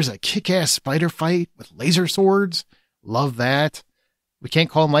 There's a kick-ass spider fight with laser swords. Love that. We can't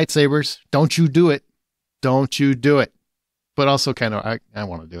call them lightsabers. Don't you do it. Don't you do it. But also kind of, I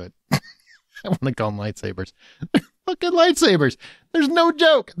want to do it. I want to call them lightsabers. They're fucking lightsabers. There's no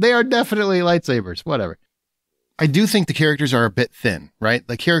joke. They are definitely lightsabers. Whatever. I do think the characters are a bit thin, right?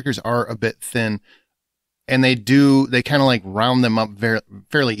 The characters are a bit thin, and they kind of like round them up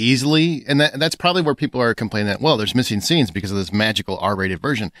fairly easily. And that's probably where people are complaining that, well, there's missing scenes because of this magical R-rated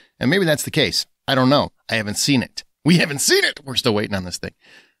version. And maybe that's the case. I don't know. I haven't seen it. We haven't seen it. We're still waiting on this thing.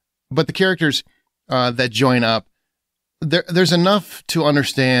 But the characters that join up, there's enough to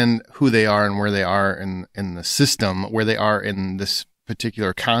understand who they are and where they are in the system, where they are in this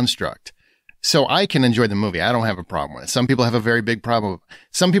particular construct. So I can enjoy the movie. I don't have a problem with it. Some people have a very big problem.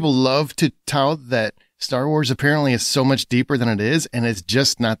 Some people love to tout that Star Wars apparently is so much deeper than it is, and it's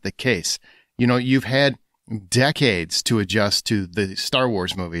just not the case. You know, you've had decades to adjust to the Star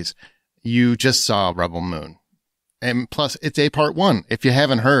Wars movies. You just saw Rebel Moon. And plus, it's a part 1. If you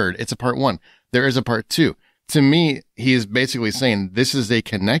haven't heard, it's a part 1. There is a part 2. To me, he is basically saying this is a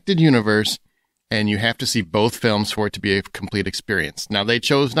connected universe, and you have to see both films for it to be a complete experience. Now, they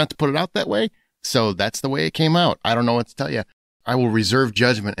chose not to put it out that way, so that's the way it came out. I don't know what to tell you. I will reserve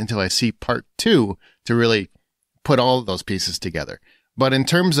judgment until I see part 2 to really put all of those pieces together. But in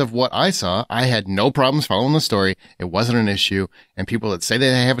terms of what I saw, I had no problems following the story. It wasn't an issue. And people that say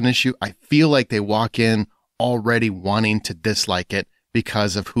they have an issue, I feel like they walk in already wanting to dislike it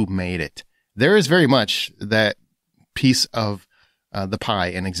because of who made it. There is very much that piece of the pie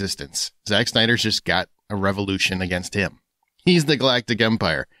in existence. Zack Snyder's just got a revolution against him. He's the Galactic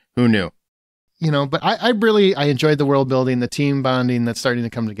Empire. Who knew? You know, but I enjoyed the world building, the team bonding that's starting to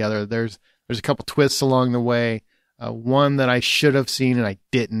come together. There's a couple twists along the way. One that I should have seen and I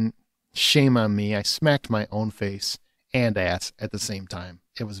didn't. Shame on me. I smacked my own face and ass at the same time.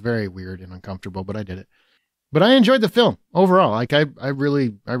 It was very weird and uncomfortable, but I did it. But I enjoyed the film overall. Like I really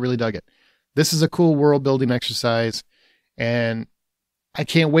dug it. This is a cool world building exercise, and I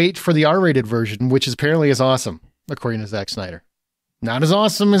can't wait for the R-rated version, which is apparently is awesome, according to Zack Snyder. Not as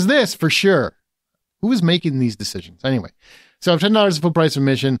awesome as this, for sure. Who is making these decisions? Anyway, so $10 full price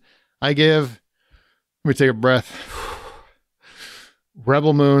admission. I give, let me take a breath.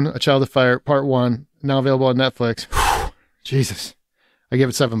 Rebel Moon, A Child of Fire, Part 1, now available on Netflix. Jesus. I give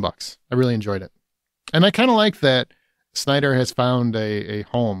it $7. I really enjoyed it. And I kind of like that Snyder has found a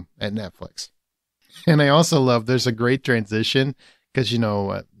home at Netflix. And I also love, there's a great transition because, you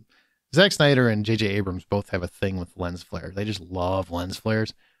know, Zack Snyder and J.J. Abrams both have a thing with lens flare. They just love lens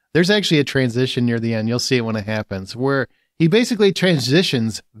flares. There's actually a transition near the end. You'll see it when it happens, where he basically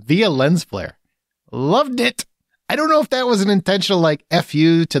transitions via lens flare. Loved it. I don't know if that was an intentional, like, F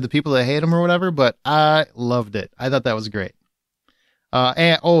you to the people that hate him or whatever, but I loved it. I thought that was great.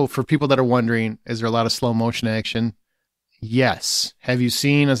 For people that are wondering, is there a lot of slow motion action? Yes. Have you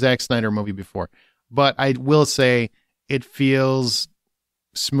seen a Zack Snyder movie before? But I will say it feels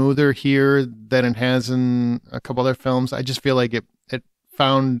smoother here than it has in a couple other films. I just feel like it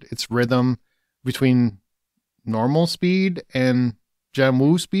found its rhythm between normal speed and John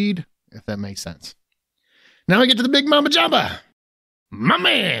Woo speed, if that makes sense. Now we get to the big Mama Jamba. My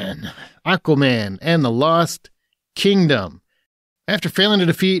man, Aquaman and the Lost Kingdom. After failing to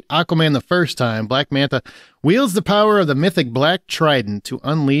defeat Aquaman the first time, Black Manta wields the power of the mythic Black Trident to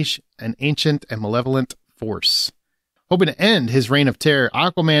unleash an ancient and malevolent force. Hoping to end his reign of terror,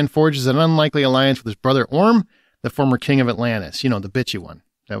 Aquaman forges an unlikely alliance with his brother Orm, the former king of Atlantis. You know, the bitchy one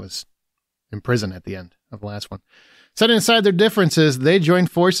that was in prison at the end of the last one. Setting aside their differences, they join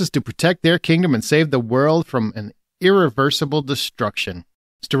forces to protect their kingdom and save the world from an irreversible destruction.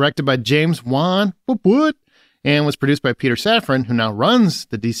 It's directed by James Wan, and was produced by Peter Safran, who now runs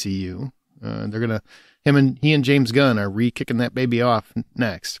the DCEU. He and James Gunn are re-kicking that baby off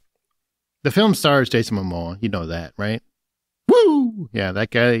next. The film stars Jason Momoa. You know that, right? Woo! Yeah,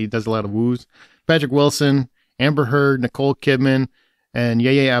 that guy, he does a lot of woos. Patrick Wilson, Amber Heard, Nicole Kidman, and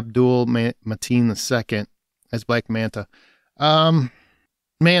Yahya Abdul-Mateen II as Black Manta. Man,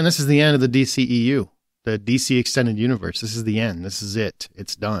 this is the end of the DCEU, the DC Extended Universe. This is the end. This is it.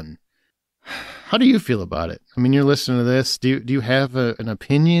 It's done. How do you feel about it? I mean, you're listening to this. Do you have an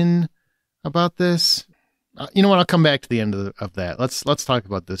opinion about this? You know what? I'll come back to the end of that. Let's talk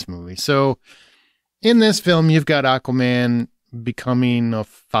about this movie. So, in this film, you've got Aquaman becoming a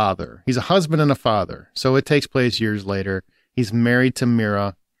father. He's a husband and a father. So it takes place years later. He's married to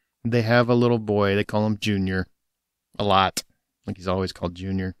Mira, They have a little boy. They call him Junior a lot. Like he's always called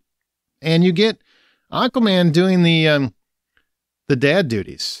Junior. And you get Aquaman doing the dad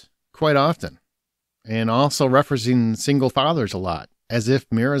duties quite often. And also referencing single fathers a lot, as if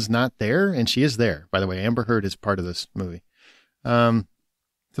Mira's not there, and she is there. By the way, Amber Heard is part of this movie. So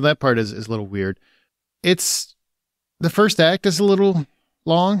that part is a little weird. The first act is a little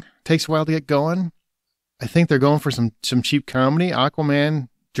long. Takes a while to get going. I think they're going for some cheap comedy. Aquaman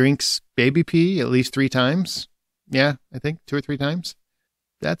drinks baby pee at least 3 times. Yeah, I think 2 or 3 times.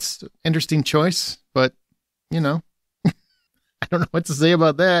 That's an interesting choice, but, I don't know what to say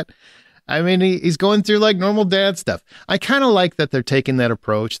about that. I mean, he's going through like normal dad stuff. I kind of like that they're taking that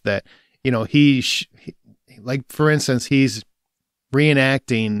approach that, like, for instance, he's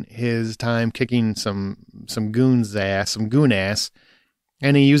reenacting his time kicking some goon ass,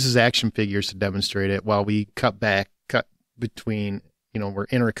 and he uses action figures to demonstrate it while we cut between, we're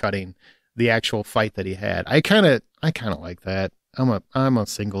intercutting the actual fight that he had. I kind of like that. I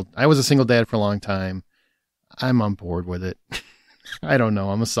was a single dad for a long time. I'm on board with it. I don't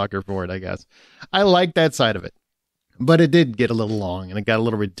know. I'm a sucker for it, I guess. I like that side of it. But it did get a little long and it got a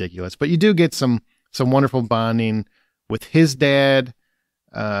little ridiculous. But you do get some wonderful bonding with his dad,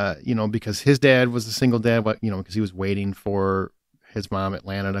 because his dad was a single dad, because he was waiting for his mom,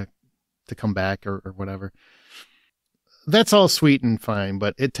 Atlanta, to come back or whatever. That's all sweet and fine,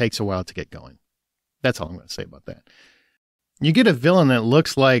 but it takes a while to get going. That's all I'm going to say about that. You get a villain that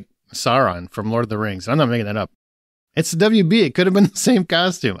looks like Sauron from Lord of the Rings. I'm not making that up. It's the WB. It could have been the same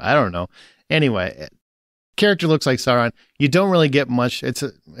costume. I don't know. Anyway, character looks like Sauron. You don't really get much. It's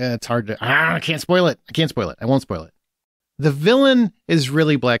hard to... I can't spoil it. I won't spoil it. The villain is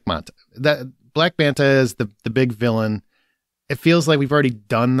really Black Manta. Black Manta is the big villain. It feels like we've already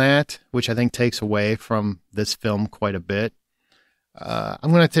done that, which I think takes away from this film quite a bit.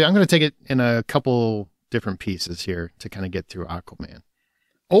 I'm going to take it in a couple different pieces here to kind of get through Aquaman.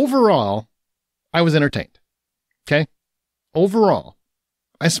 Overall, I was entertained. Okay? Overall,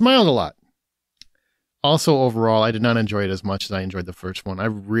 I smiled a lot. Also, overall, I did not enjoy it as much as I enjoyed the first one. I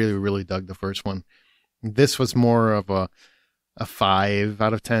really, really dug the first one. This was more of a 5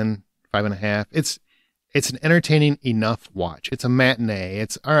 out of 10, 5.5. It's an entertaining enough watch. It's a matinee.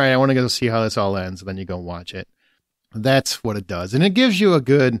 It's, all right, I want to go see how this all ends, and then you go watch it. That's what it does. And it gives you a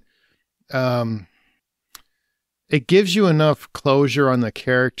good... it gives you enough closure on the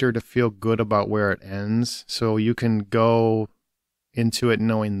character to feel good about where it ends. So you can go into it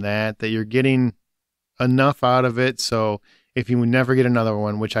knowing that you're getting enough out of it. So if you never get another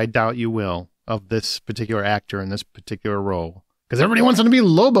one, which I doubt you will, of this particular actor in this particular role, because everybody wants him to be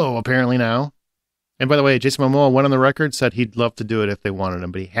Lobo apparently now. And by the way, Jason Momoa went on the record, said he'd love to do it if they wanted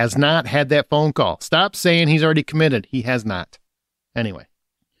him, but he has not had that phone call. Stop saying he's already committed. He has not. Anyway.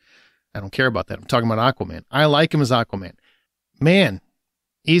 I don't care about that. I'm talking about Aquaman. I like him as Aquaman. Man,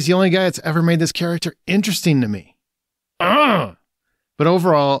 he's the only guy that's ever made this character interesting to me. But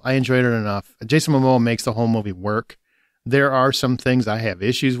overall, I enjoyed it enough. Jason Momoa makes the whole movie work. There are some things I have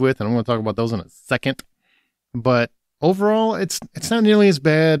issues with, and I'm going to talk about those in a second. But overall, it's not nearly as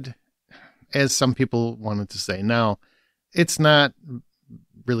bad as some people wanted to say. Now, it's not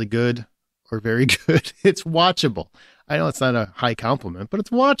really good or very good. It's watchable. I know it's not a high compliment, but it's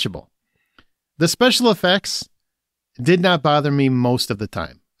watchable. The special effects did not bother me most of the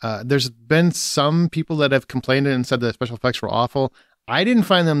time. There's been some people that have complained and said the special effects were awful. I didn't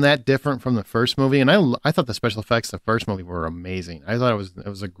find them that different from the first movie, and I thought the special effects of the first movie were amazing. I thought it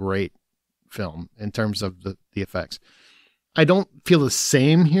was a great film in terms of the effects. I don't feel the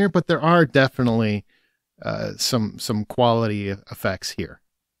same here, but there are definitely some quality effects here.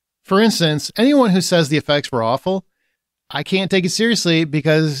 For instance, anyone who says the effects were awful, I can't take it seriously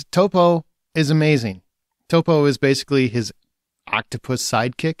because Topo is amazing. Topo is basically his octopus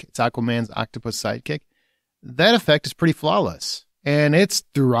sidekick. It's Aquaman's octopus sidekick. That effect is pretty flawless. And it's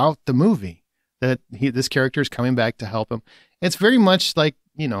throughout the movie that this character is coming back to help him. It's very much like,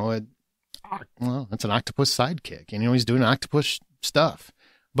 it's an octopus sidekick. And, he's doing octopus stuff.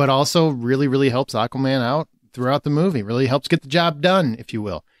 But also really, really helps Aquaman out throughout the movie. Really helps get the job done, if you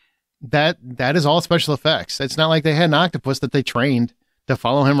will. That is all special effects. It's not like they had an octopus that they trained to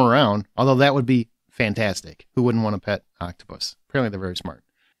follow him around, although that would be fantastic. Who wouldn't want a pet octopus? Apparently they're very smart.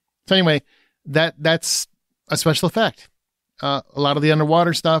 So anyway, that's a special effect. A lot of the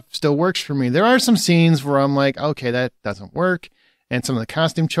underwater stuff still works for me. There are some scenes where I'm like, okay, that doesn't work. And some of the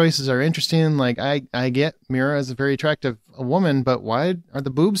costume choices are interesting. Like I get Mira as a very attractive woman, but why are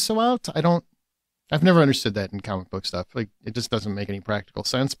the boobs so out? I've never understood that in comic book stuff. Like it just doesn't make any practical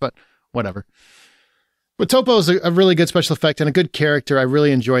sense, but whatever. But Topo is a really good special effect and a good character. I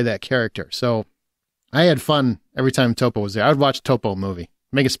really enjoy that character. So I had fun every time Topo was there. I would watch Topo movie.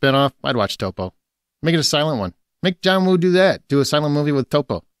 Make a spinoff, I'd watch Topo. Make it a silent one. Make John Woo do that. Do a silent movie with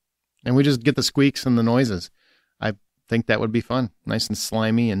Topo. And we just get the squeaks and the noises. I think that would be fun. Nice and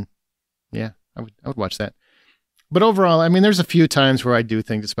slimy, and yeah, I would watch that. But overall, I mean, there's a few times where I do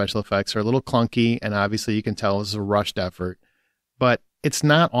think the special effects are a little clunky, and obviously you can tell this is a rushed effort, but it's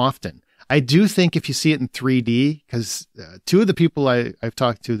not often. I do think if you see it in 3D, because two of the people I've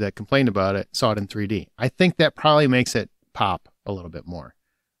talked to that complained about it saw it in 3D. I think that probably makes it pop a little bit more,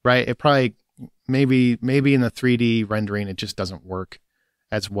 right? It probably, maybe in the 3D rendering, it just doesn't work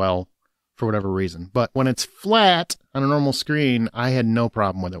as well for whatever reason. But when it's flat on a normal screen, I had no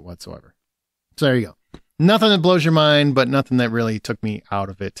problem with it whatsoever. So there you go. Nothing that blows your mind, but nothing that really took me out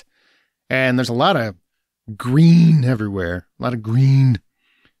of it. And there's a lot of green everywhere. A lot of green.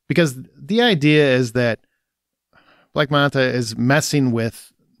 Because the idea is that Black Manta is messing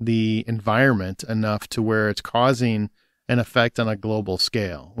with the environment enough to where it's causing an effect on a global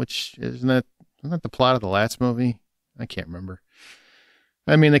scale, which isn't that the plot of the last movie? I can't remember.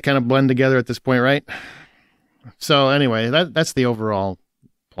 I mean, they kind of blend together at this point, right? So anyway, that's the overall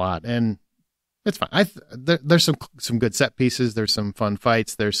plot, and it's fine. There's some good set pieces. There's some fun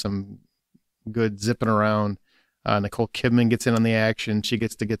fights. There's some good zipping around. Nicole Kidman gets in on the action. She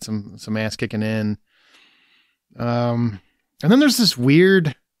gets to get some ass kicking in. And then there's this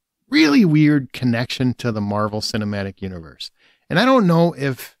really weird connection to the Marvel Cinematic Universe. And I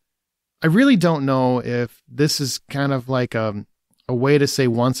really don't know if this is kind of like a way to say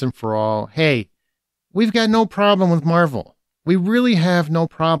once and for all, hey, we've got no problem with Marvel. We really have no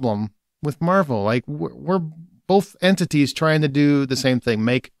problem with Marvel. Like, we're both entities trying to do the same thing,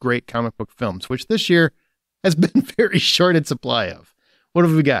 make great comic book films, which this year has been very short in supply of. What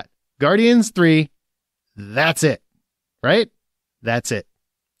have we got? Guardians 3. That's it. Right? That's it.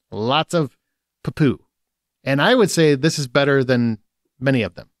 Lots of poo-poo. And I would say this is better than many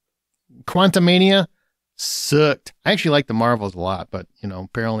of them. Quantumania sucked. I actually like the Marvels a lot, but,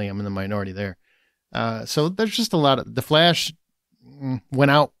 apparently I'm in the minority there. So there's just a lot of... The Flash went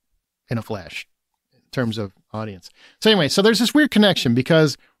out in a flash in terms of audience. So anyway, so there's this weird connection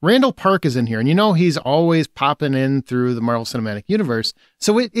because Randall Park is in here, and he's always popping in through the Marvel Cinematic Universe.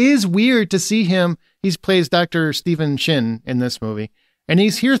 So it is weird to see him. He plays Dr. Stephen Shin in this movie, and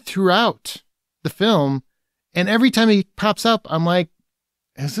he's here throughout the film. And every time he pops up, I'm like,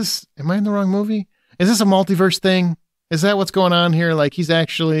 am I in the wrong movie? Is this a multiverse thing? Is that what's going on here? Like, he's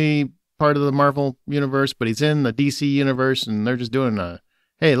actually part of the Marvel universe, but he's in the DC universe, and they're just doing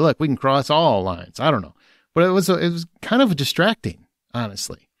hey, look, we can cross all lines. I don't know. But it was kind of distracting,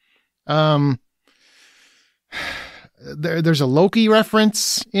 honestly. There's a Loki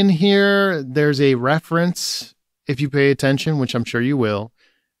reference in here. There's a reference, if you pay attention, which I'm sure you will,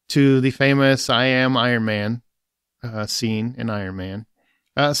 to the famous "I am Iron Man" scene in Iron Man.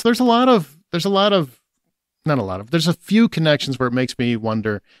 So there's a few connections where it makes me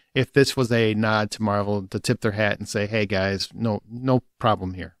wonder if this was a nod to Marvel to tip their hat and say, "Hey guys, no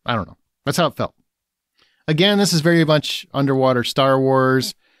problem here." I don't know. That's how it felt. Again, this is very much underwater Star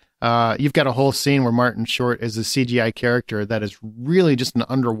Wars. You've got a whole scene where Martin Short is a CGI character that is really just an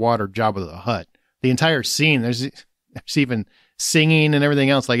underwater Jabba the Hutt. The entire scene, there's even singing and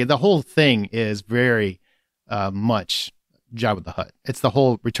everything else. Like, the whole thing is very much Jabba the Hutt. It's the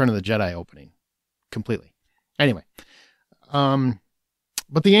whole Return of the Jedi opening completely. Anyway,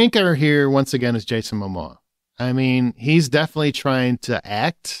 but the anchor here once again is Jason Momoa. I mean, he's definitely trying to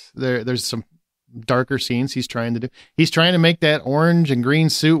act. There's some darker scenes he's trying to do. He's trying to make that orange and green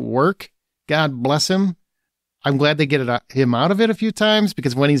suit work. God bless him. I'm glad they get him out of it a few times,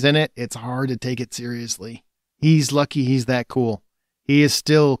 because when he's in it, it's hard to take it seriously. He's lucky he's that cool. He is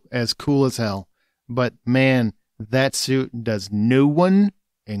still as cool as hell. But man, that suit does no one,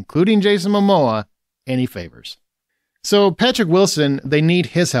 including Jason Momoa, any favors. So Patrick Wilson, they need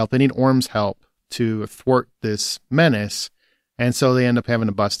his help. They need Orm's help to thwart this menace. And so they end up having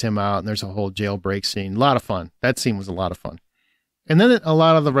to bust him out, and there's a whole jailbreak scene. A lot of fun. That scene was a lot of fun. And then a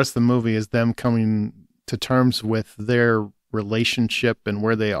lot of the rest of the movie is them coming to terms with their relationship and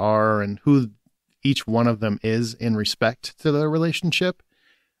where they are and who each one of them is in respect to their relationship.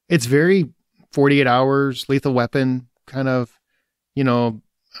 It's very 48 Hours, Lethal Weapon, kind of,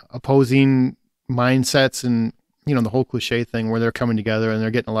 opposing mindsets and, the whole cliche thing where they're coming together and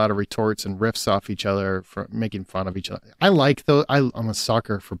they're getting a lot of retorts and riffs off each other for making fun of each other. I like those. I'm a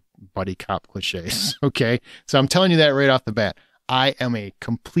sucker for buddy cop cliches. Okay. So I'm telling you that right off the bat. I am a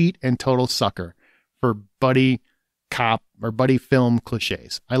complete and total sucker for buddy cop or buddy film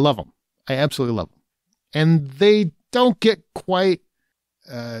cliches. I love them. I absolutely love them. and they don't get quite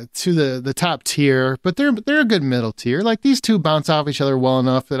to the top tier, but they're a good middle tier. Like, these two bounce off each other well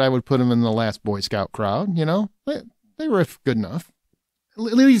enough that I would put them in the last Boy Scout crowd. You know, they riff good enough. It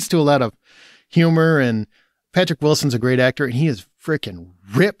leads to a lot of humor, and Patrick Wilson's a great actor, and he is freaking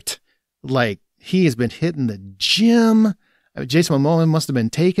ripped. Like, he has been hitting the gym. Jason Momoa must have been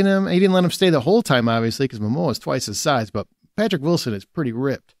taking him. He didn't let him stay the whole time, obviously, because Momoa is twice his size, but Patrick Wilson is pretty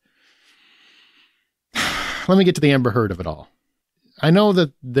ripped. Let me get to the Amber Heard of it all. I know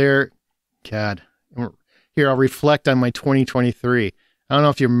that here, I'll reflect on my 2023. I don't know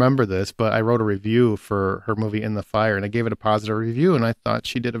if you remember this, but I wrote a review for her movie In the Fire, and I gave it a positive review, and I thought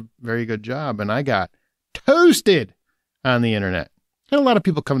she did a very good job, and I got toasted on the internet. Had a lot of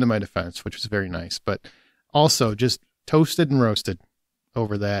people come to my defense, which was very nice, but also just toasted and roasted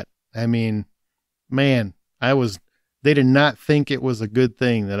over that. I mean, man, they did not think it was a good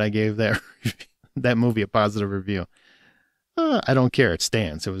thing that I gave that that movie a positive review. I don't care. It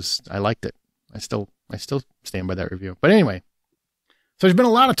stands. I liked it. I still stand by that review. But anyway, so there's been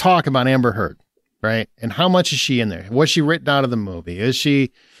a lot of talk about Amber Heard, right? And how much is she in there? Was she written out of the movie? Is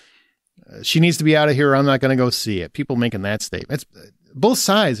she needs to be out of here, or I'm not going to go see it. People making that statement. Both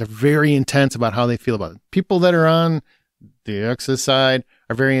sides are very intense about how they feel about it. People that are on the X's side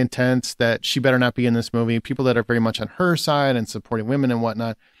are very intense that she better not be in this movie. People that are very much on her side and supporting women and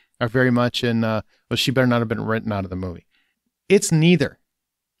whatnot are very much in, she better not have been written out of the movie. It's neither.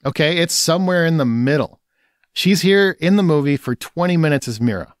 Okay. It's somewhere in the middle. She's here in the movie for 20 minutes as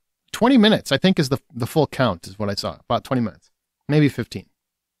Mira. 20 minutes, I think, is the full count, is what I saw. About 20 minutes, maybe 15.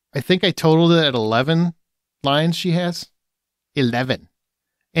 I think I totaled it at 11 lines she has. 11.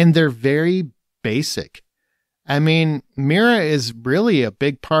 And they're very basic. I mean, Mira is really a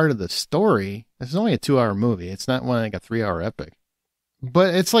big part of the story. It's only a 2-hour movie. It's not like a 3-hour epic.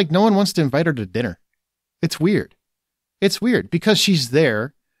 But it's like no one wants to invite her to dinner. It's weird. It's weird because she's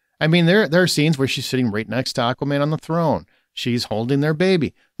there. I mean, there are scenes where she's sitting right next to Aquaman on the throne. She's holding their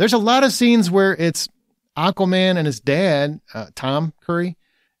baby. There's a lot of scenes where it's Aquaman and his dad, Tom Curry,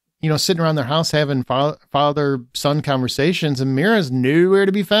 sitting around their house having father-son conversations, and Mira's nowhere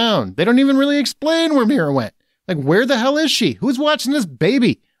to be found. They don't even really explain where Mira went. Like, where the hell is she? Who's watching this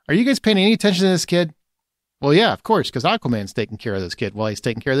baby? Are you guys paying any attention to this kid? Well, yeah, of course, because Aquaman's taking care of this kid while he's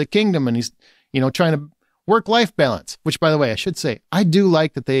taking care of the kingdom, and he's, trying to work-life balance, which, by the way, I should say, I do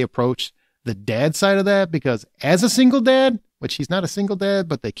like that they approach the dad side of that, because as a single dad, which he's not a single dad,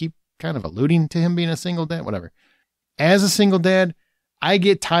 but they keep kind of alluding to him being a single dad, whatever. As a single dad, I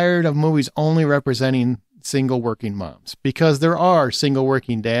get tired of movies only representing single working moms, because there are single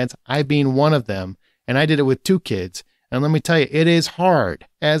working dads, I being one of them, and I did it with 2 kids. And let me tell you, it is hard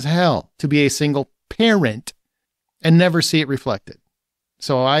as hell to be a single parent and never see it reflected.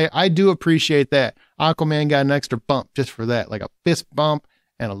 So I do appreciate that. Aquaman got an extra bump just for that, like a fist bump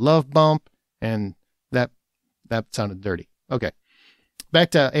and a love bump, and that sounded dirty. Okay, back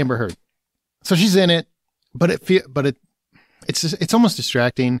to Amber Heard. So she's in it, but it's almost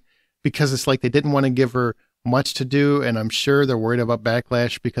distracting because it's like they didn't want to give her much to do, and I'm sure they're worried about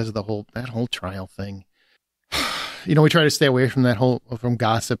backlash because of that whole trial thing. We try to stay away from from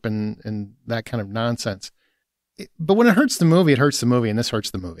gossip and that kind of nonsense. But when it hurts the movie, it hurts the movie, and this hurts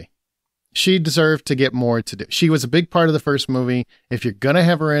the movie. She deserved to get more to do. She was a big part of the first movie. If you're going to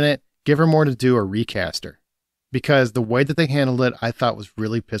have her in it, give her more to do or recast her. Because the way that they handled it, I thought was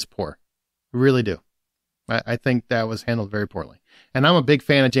really piss poor. Really do. I think that was handled very poorly. And I'm a big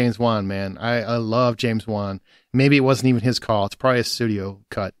fan of James Wan, man. I love James Wan. Maybe it wasn't even his call. It's probably a studio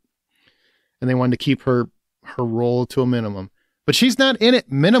cut. And they wanted to keep her role to a minimum. But she's not in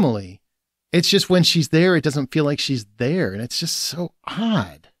it minimally. It's just when she's there, it doesn't feel like she's there. And it's just so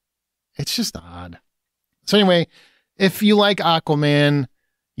odd. It's just odd. So anyway, if you like Aquaman,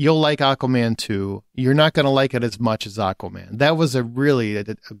 you'll like Aquaman 2. You're not going to like it as much as Aquaman. That was a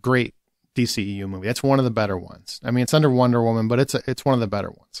great DCEU movie. That's one of the better ones. I mean, it's under Wonder Woman, but it's one of the better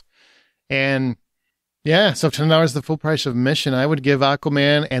ones. And yeah, so $10 is the full price of admission. I would give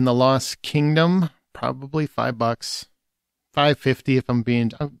Aquaman and the Lost Kingdom probably $5, $5.50 if I'm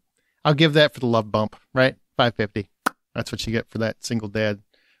being. I'll give that for the love bump, right? $5.50. That's what you get for that single dad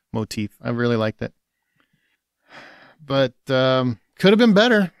motif. I really liked it, but could have been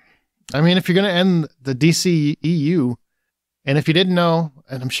better. I mean, if you're going to end the DCEU, and if you didn't know,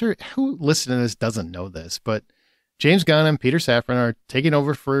 and I'm sure who listening to this doesn't know this, but James Gunn and Peter Safran are taking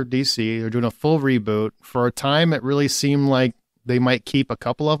over for DC. They're doing a full reboot. For a time, it really seemed like they might keep a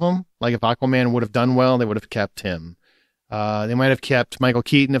couple of them. Like if Aquaman would have done well, they would have kept him. They might have kept Michael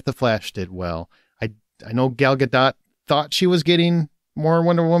Keaton if The Flash did well. I know Gal Gadot thought she was getting more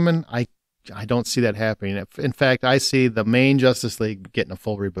Wonder Woman. I I don't see that happening. In fact, I see the main Justice League getting a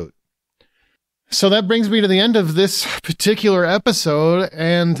full reboot. So that brings me to the end of this particular episode.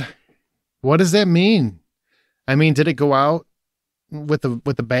 And what does that mean? I mean, did it go out with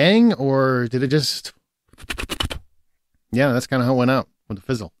the bang, or did it just... Yeah, that's kind of how it went out, with a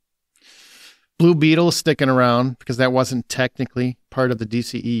fizzle. Blue Beetle sticking around because that wasn't technically part of the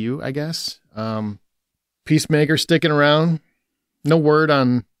DCEU, I guess. Peacemaker sticking around. No word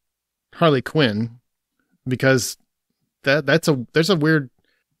on Harley Quinn because there's a weird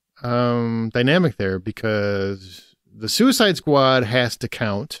dynamic there, because the Suicide Squad has to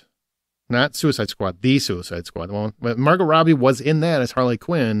count. Not Suicide Squad, the Suicide Squad. The one, Margot Robbie was in that as Harley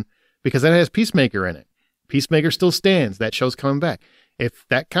Quinn because that has Peacemaker in it. Peacemaker still stands. That show's coming back. If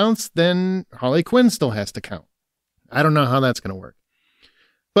that counts, then Harley Quinn still has to count. I don't know how that's going to work.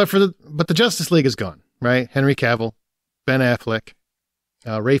 But the Justice League is gone, right? Henry Cavill, Ben Affleck,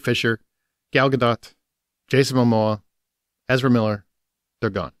 Ray Fisher, Gal Gadot, Jason Momoa, Ezra Miller, they're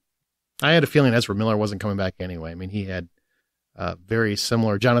gone. I had a feeling Ezra Miller wasn't coming back anyway. I mean, he had very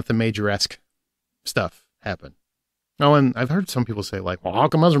similar Jonathan Major-esque stuff happen. Oh, and I've heard some people say, like, well, how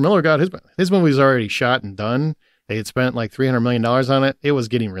come Ezra Miller got his movie's already shot and done? They had spent like $300 million on it. It was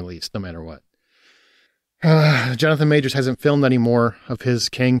getting released no matter what. Jonathan Majors hasn't filmed any more of his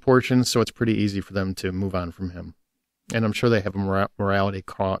Kang portions, so it's pretty easy for them to move on from him. And I'm sure they have a morality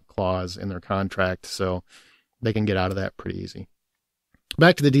clause in their contract, so they can get out of that pretty easy.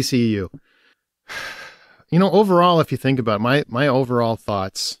 Back to the DCEU. You know, overall, if you think about it, my overall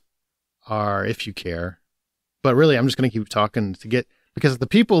thoughts are, if you care, but really I'm just going to keep talking because the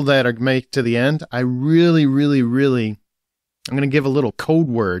people that are make to the end, I really, really, really, I'm going to give a little code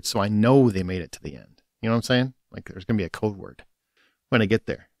word so I know they made it to the end. You know what I'm saying? Like there's going to be a code word when I get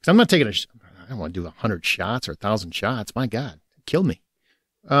there. Because I'm not taking I don't want to do 100 shots or 1,000 shots. My God, kill me.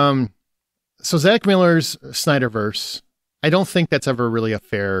 So Zack Miller's Snyderverse, I don't think that's ever really a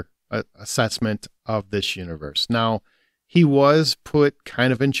fair assessment of this universe. Now, he was put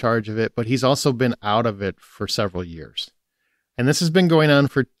kind of in charge of it, but he's also been out of it for several years. And this has been going on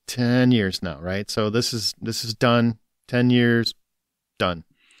for 10 years now, right? So this is done. 10 years, done.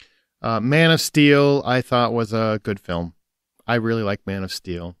 Man of Steel, I thought was a good film. I really like Man of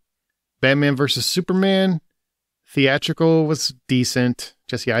Steel. Batman versus Superman, theatrical was decent.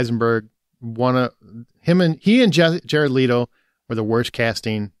 Jesse Eisenberg he and Jared Leto were the worst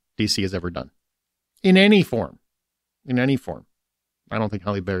casting DC has ever done. In any form. I don't think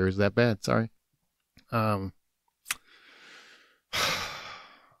Halle Berry is that bad. Sorry.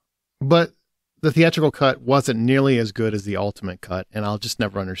 But the theatrical cut wasn't nearly as good as the ultimate cut, and I'll just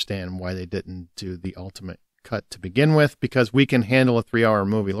never understand why they didn't do the ultimate cut to begin with, because we can handle a 3-hour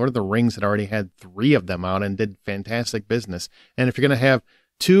movie. Lord of the Rings had already had 3 of them out and did fantastic business. And if you're going to have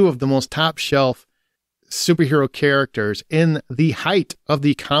 2 of the most top shelf superhero characters in the height of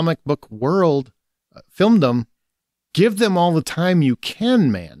the comic book world filmed them, give them all the time you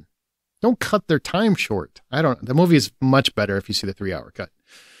can, man. Don't cut their time short. The movie is much better if you see the 3-hour cut.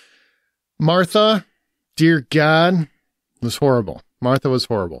 Martha, dear God, was horrible. Martha was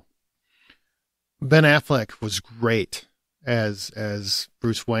horrible. Ben Affleck was great as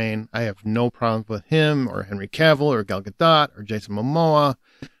Bruce Wayne. I have no problems with him or Henry Cavill or Gal Gadot or Jason Momoa.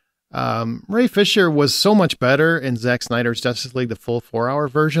 Ray Fisher was so much better in Zack Snyder's Justice League, the full 4-hour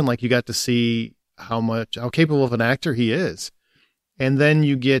version. Like, you got to see how capable of an actor he is. And then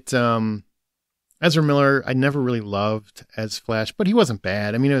you get Ezra Miller. I never really loved as Flash, but he wasn't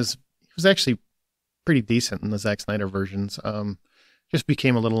bad. I mean, he was actually pretty decent in the Zack Snyder versions. Just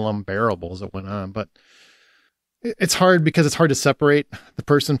became a little unbearable as it went on. But it's hard because it's hard to separate the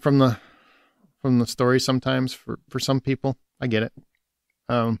person from the story sometimes for some people. I get it.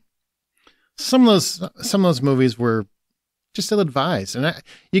 Some of those movies were just ill-advised, and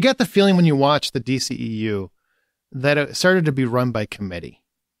you get the feeling when you watch the DCEU that it started to be run by committee.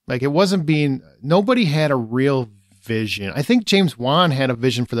 Like, it wasn't nobody had a real vision. I think James Wan had a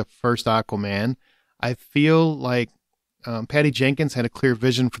vision for the first Aquaman. I feel like Patty Jenkins had a clear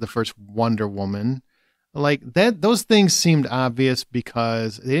vision for the first Wonder Woman. Like that, those things seemed obvious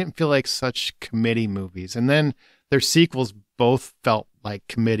because they didn't feel like such committee movies. And then their sequels both felt like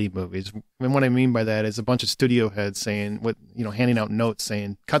committee movies. And what I mean by that is a bunch of studio heads handing out notes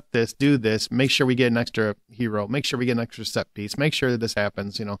saying, cut this, do this, make sure we get an extra hero, make sure we get an extra set piece, make sure that this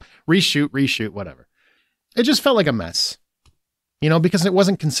happens, reshoot, whatever. It just felt like a mess, because it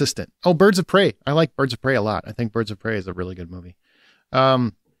wasn't consistent. Oh, Birds of Prey. I like Birds of Prey a lot. I think Birds of Prey is a really good movie.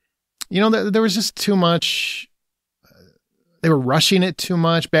 There was just too much. They were rushing it too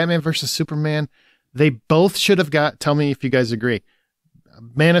much. Batman versus Superman. They both should have tell me if you guys agree.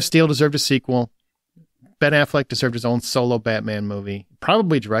 Man of Steel deserved a sequel. Ben Affleck deserved his own solo Batman movie,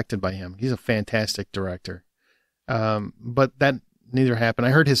 probably directed by him. He's a fantastic director. But that neither happened.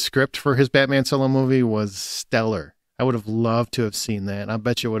 I heard his script for his Batman solo movie was stellar. I would have loved to have seen that. I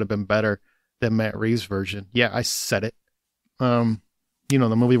bet you it would have been better than Matt Reeves' version. Yeah, I said it. The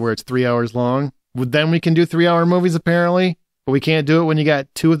movie where it's 3 hours long. Then we can do 3-hour movies apparently, but we can't do it when you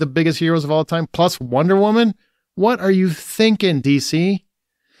got two of the biggest heroes of all time, plus Wonder Woman. What are you thinking, DC?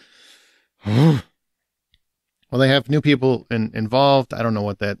 Well, they have new people involved. I don't know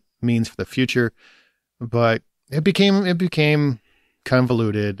what that means for the future, but it became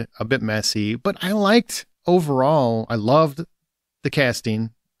convoluted, a bit messy, but I loved the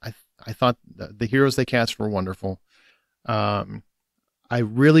casting. I thought the heroes they cast were wonderful. I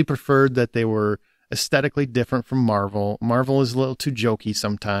really preferred that they were aesthetically different from Marvel. Marvel is a little too jokey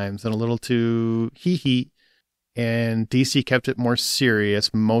sometimes and a little too hee-hee, and DC kept it more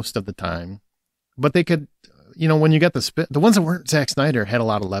serious most of the time. But they could, when you got the ones that weren't Zack Snyder had a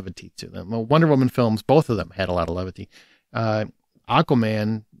lot of levity to them. Well, Wonder Woman films, both of them had a lot of levity.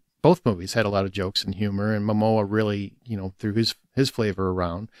 Aquaman, both movies had a lot of jokes and humor, and Momoa really, threw his flavor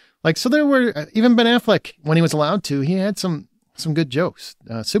around. So there were, even Ben Affleck, when he was allowed to, he had some good jokes.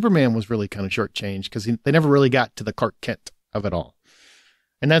 Superman was really kind of shortchanged because they never really got to the Clark Kent of it all.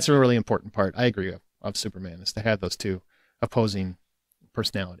 And that's a really important part, I agree, of Superman, is to have those two opposing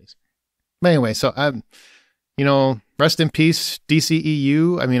personalities. But anyway, so rest in peace,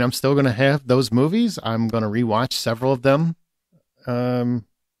 DCEU. I mean, I'm still going to have those movies. I'm going to rewatch several of them. Probably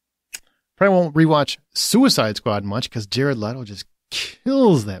won't rewatch Suicide Squad much because Jared Leto just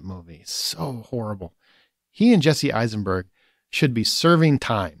kills that movie. So horrible. He and Jesse Eisenberg should be serving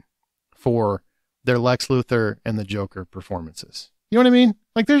time for their Lex Luthor and the Joker performances. You know what I mean?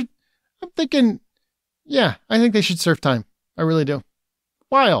 I'm thinking, yeah, I think they should serve time. I really do.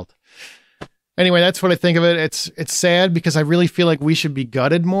 Wild. Anyway, that's what I think of it. It's sad because I really feel like we should be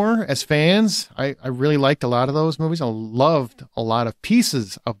gutted more as fans. I really liked a lot of those movies. I loved a lot of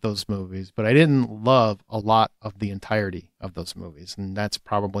pieces of those movies, but I didn't love a lot of the entirety of those movies. And that's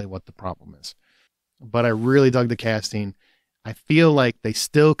probably what the problem is. But I really dug the casting. I feel like they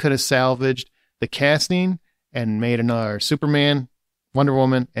still could have salvaged the casting and made another Superman, Wonder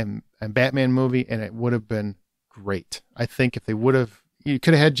Woman, and Batman movie, and it would have been great. I think if they would have, you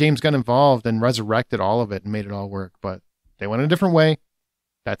could have had James Gunn involved and resurrected all of it and made it all work, but they went a different way.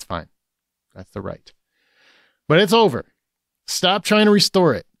 That's fine. That's the right. But it's over. Stop trying to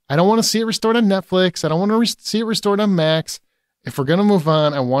restore it. I don't want to see it restored on Netflix. I don't want to see it restored on Max. If we're going to move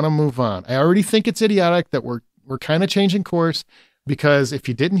on, I want to move on. I already think it's idiotic that we're kind of changing course, because if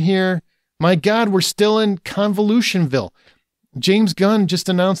you didn't hear, my God, we're still in Convolutionville. James Gunn just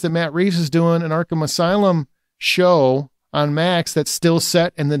announced that Matt Reeves is doing an Arkham Asylum show on Max that's still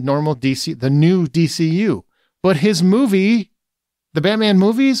set in the normal DC, the new DCU. But his movie, the Batman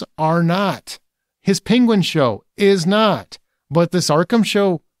movies, are not. His Penguin show is not. But this Arkham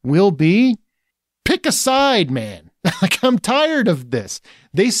show will be. Pick a side, man. I'm tired of this.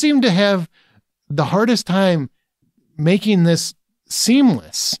 They seem to have the hardest time making this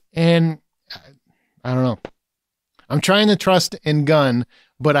seamless. And I don't know. I'm trying to trust in Gunn,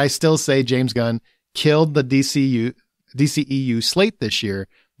 but I still say James Gunn killed the DCEU slate this year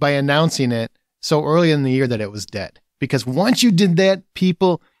by announcing it so early in the year that it was dead. Because once you did that,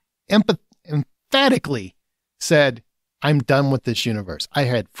 people emphatically said, I'm done with this universe. I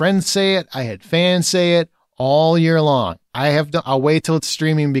had friends say it. I had fans say it all year long. I'll wait till it's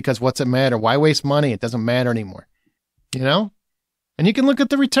streaming because what's it matter? Why waste money? It doesn't matter anymore. And you can look at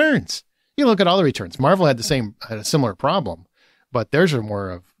the returns. You look at all the returns. Marvel had a similar problem, but theirs are more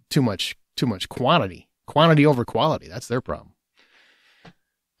of too much quantity over quality. That's their problem.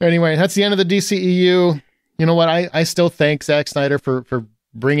 Anyway, that's the end of the DCEU. You know what? I still thank Zack Snyder for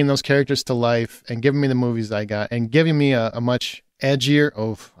bringing those characters to life and giving me the movies I got and giving me a much edgier,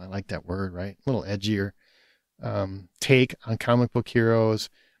 I like that word, right? A little edgier take on comic book heroes,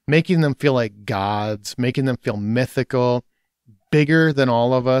 making them feel like gods, making them feel mythical, bigger than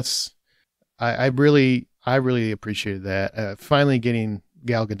all of us. I really appreciated that. Finally getting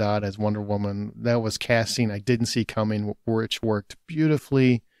Gal Gadot as Wonder Woman, that was casting I didn't see coming, which worked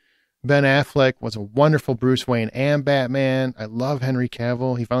beautifully. Ben Affleck was a wonderful Bruce Wayne and Batman. I love Henry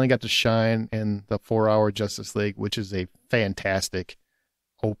Cavill. He finally got to shine in the 4-hour Justice League, which is a fantastic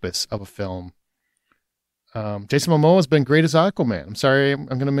opus of a film. Jason Momoa has been great as Aquaman. I'm sorry, I'm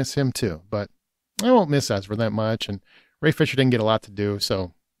going to miss him too, but I won't miss Ezra that much. And Ray Fisher didn't get a lot to do,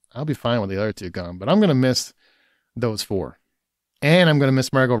 so I'll be fine with the other two gone. But I'm going to miss those four. And I'm going to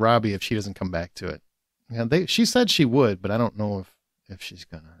miss Margot Robbie if she doesn't come back to it. She said she would, but I don't know if she's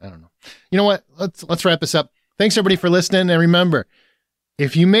gonna. I don't know. You know what? Let's wrap this up. Thanks everybody for listening. And remember,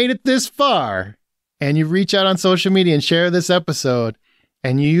 if you made it this far and you reach out on social media and share this episode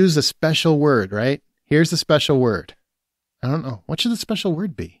and you use a special word, right? Here's the special word. I don't know. What should the special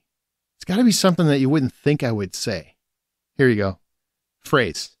word be? It's got to be something that you wouldn't think I would say. Here you go.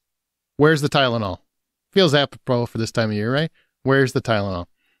 Phrase. Where's the Tylenol? Feels apropos for this time of year, right? Where's the Tylenol?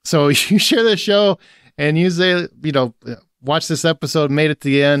 So you share this show and you say, watch this episode, made it to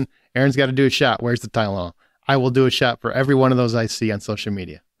the end. Aaron's got to do a shot. Where's the Tylenol? I will do a shot for every one of those I see on social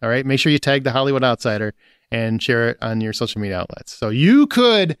media. All right. Make sure you tag the Hollywood Outsider and share it on your social media outlets. So you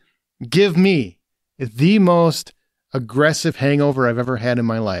could give me the most aggressive hangover I've ever had in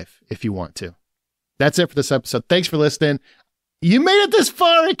my life if you want to. That's it for this episode. Thanks for listening. You made it this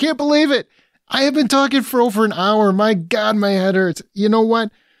far. I can't believe it. I have been talking for over an hour. My God, my head hurts. You know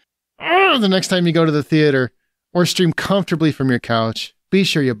what? The next time you go to the theater or stream comfortably from your couch, be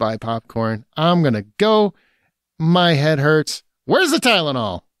sure you buy popcorn. I'm going to go. My head hurts. Where's the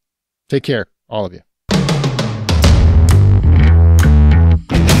Tylenol? Take care, all of you.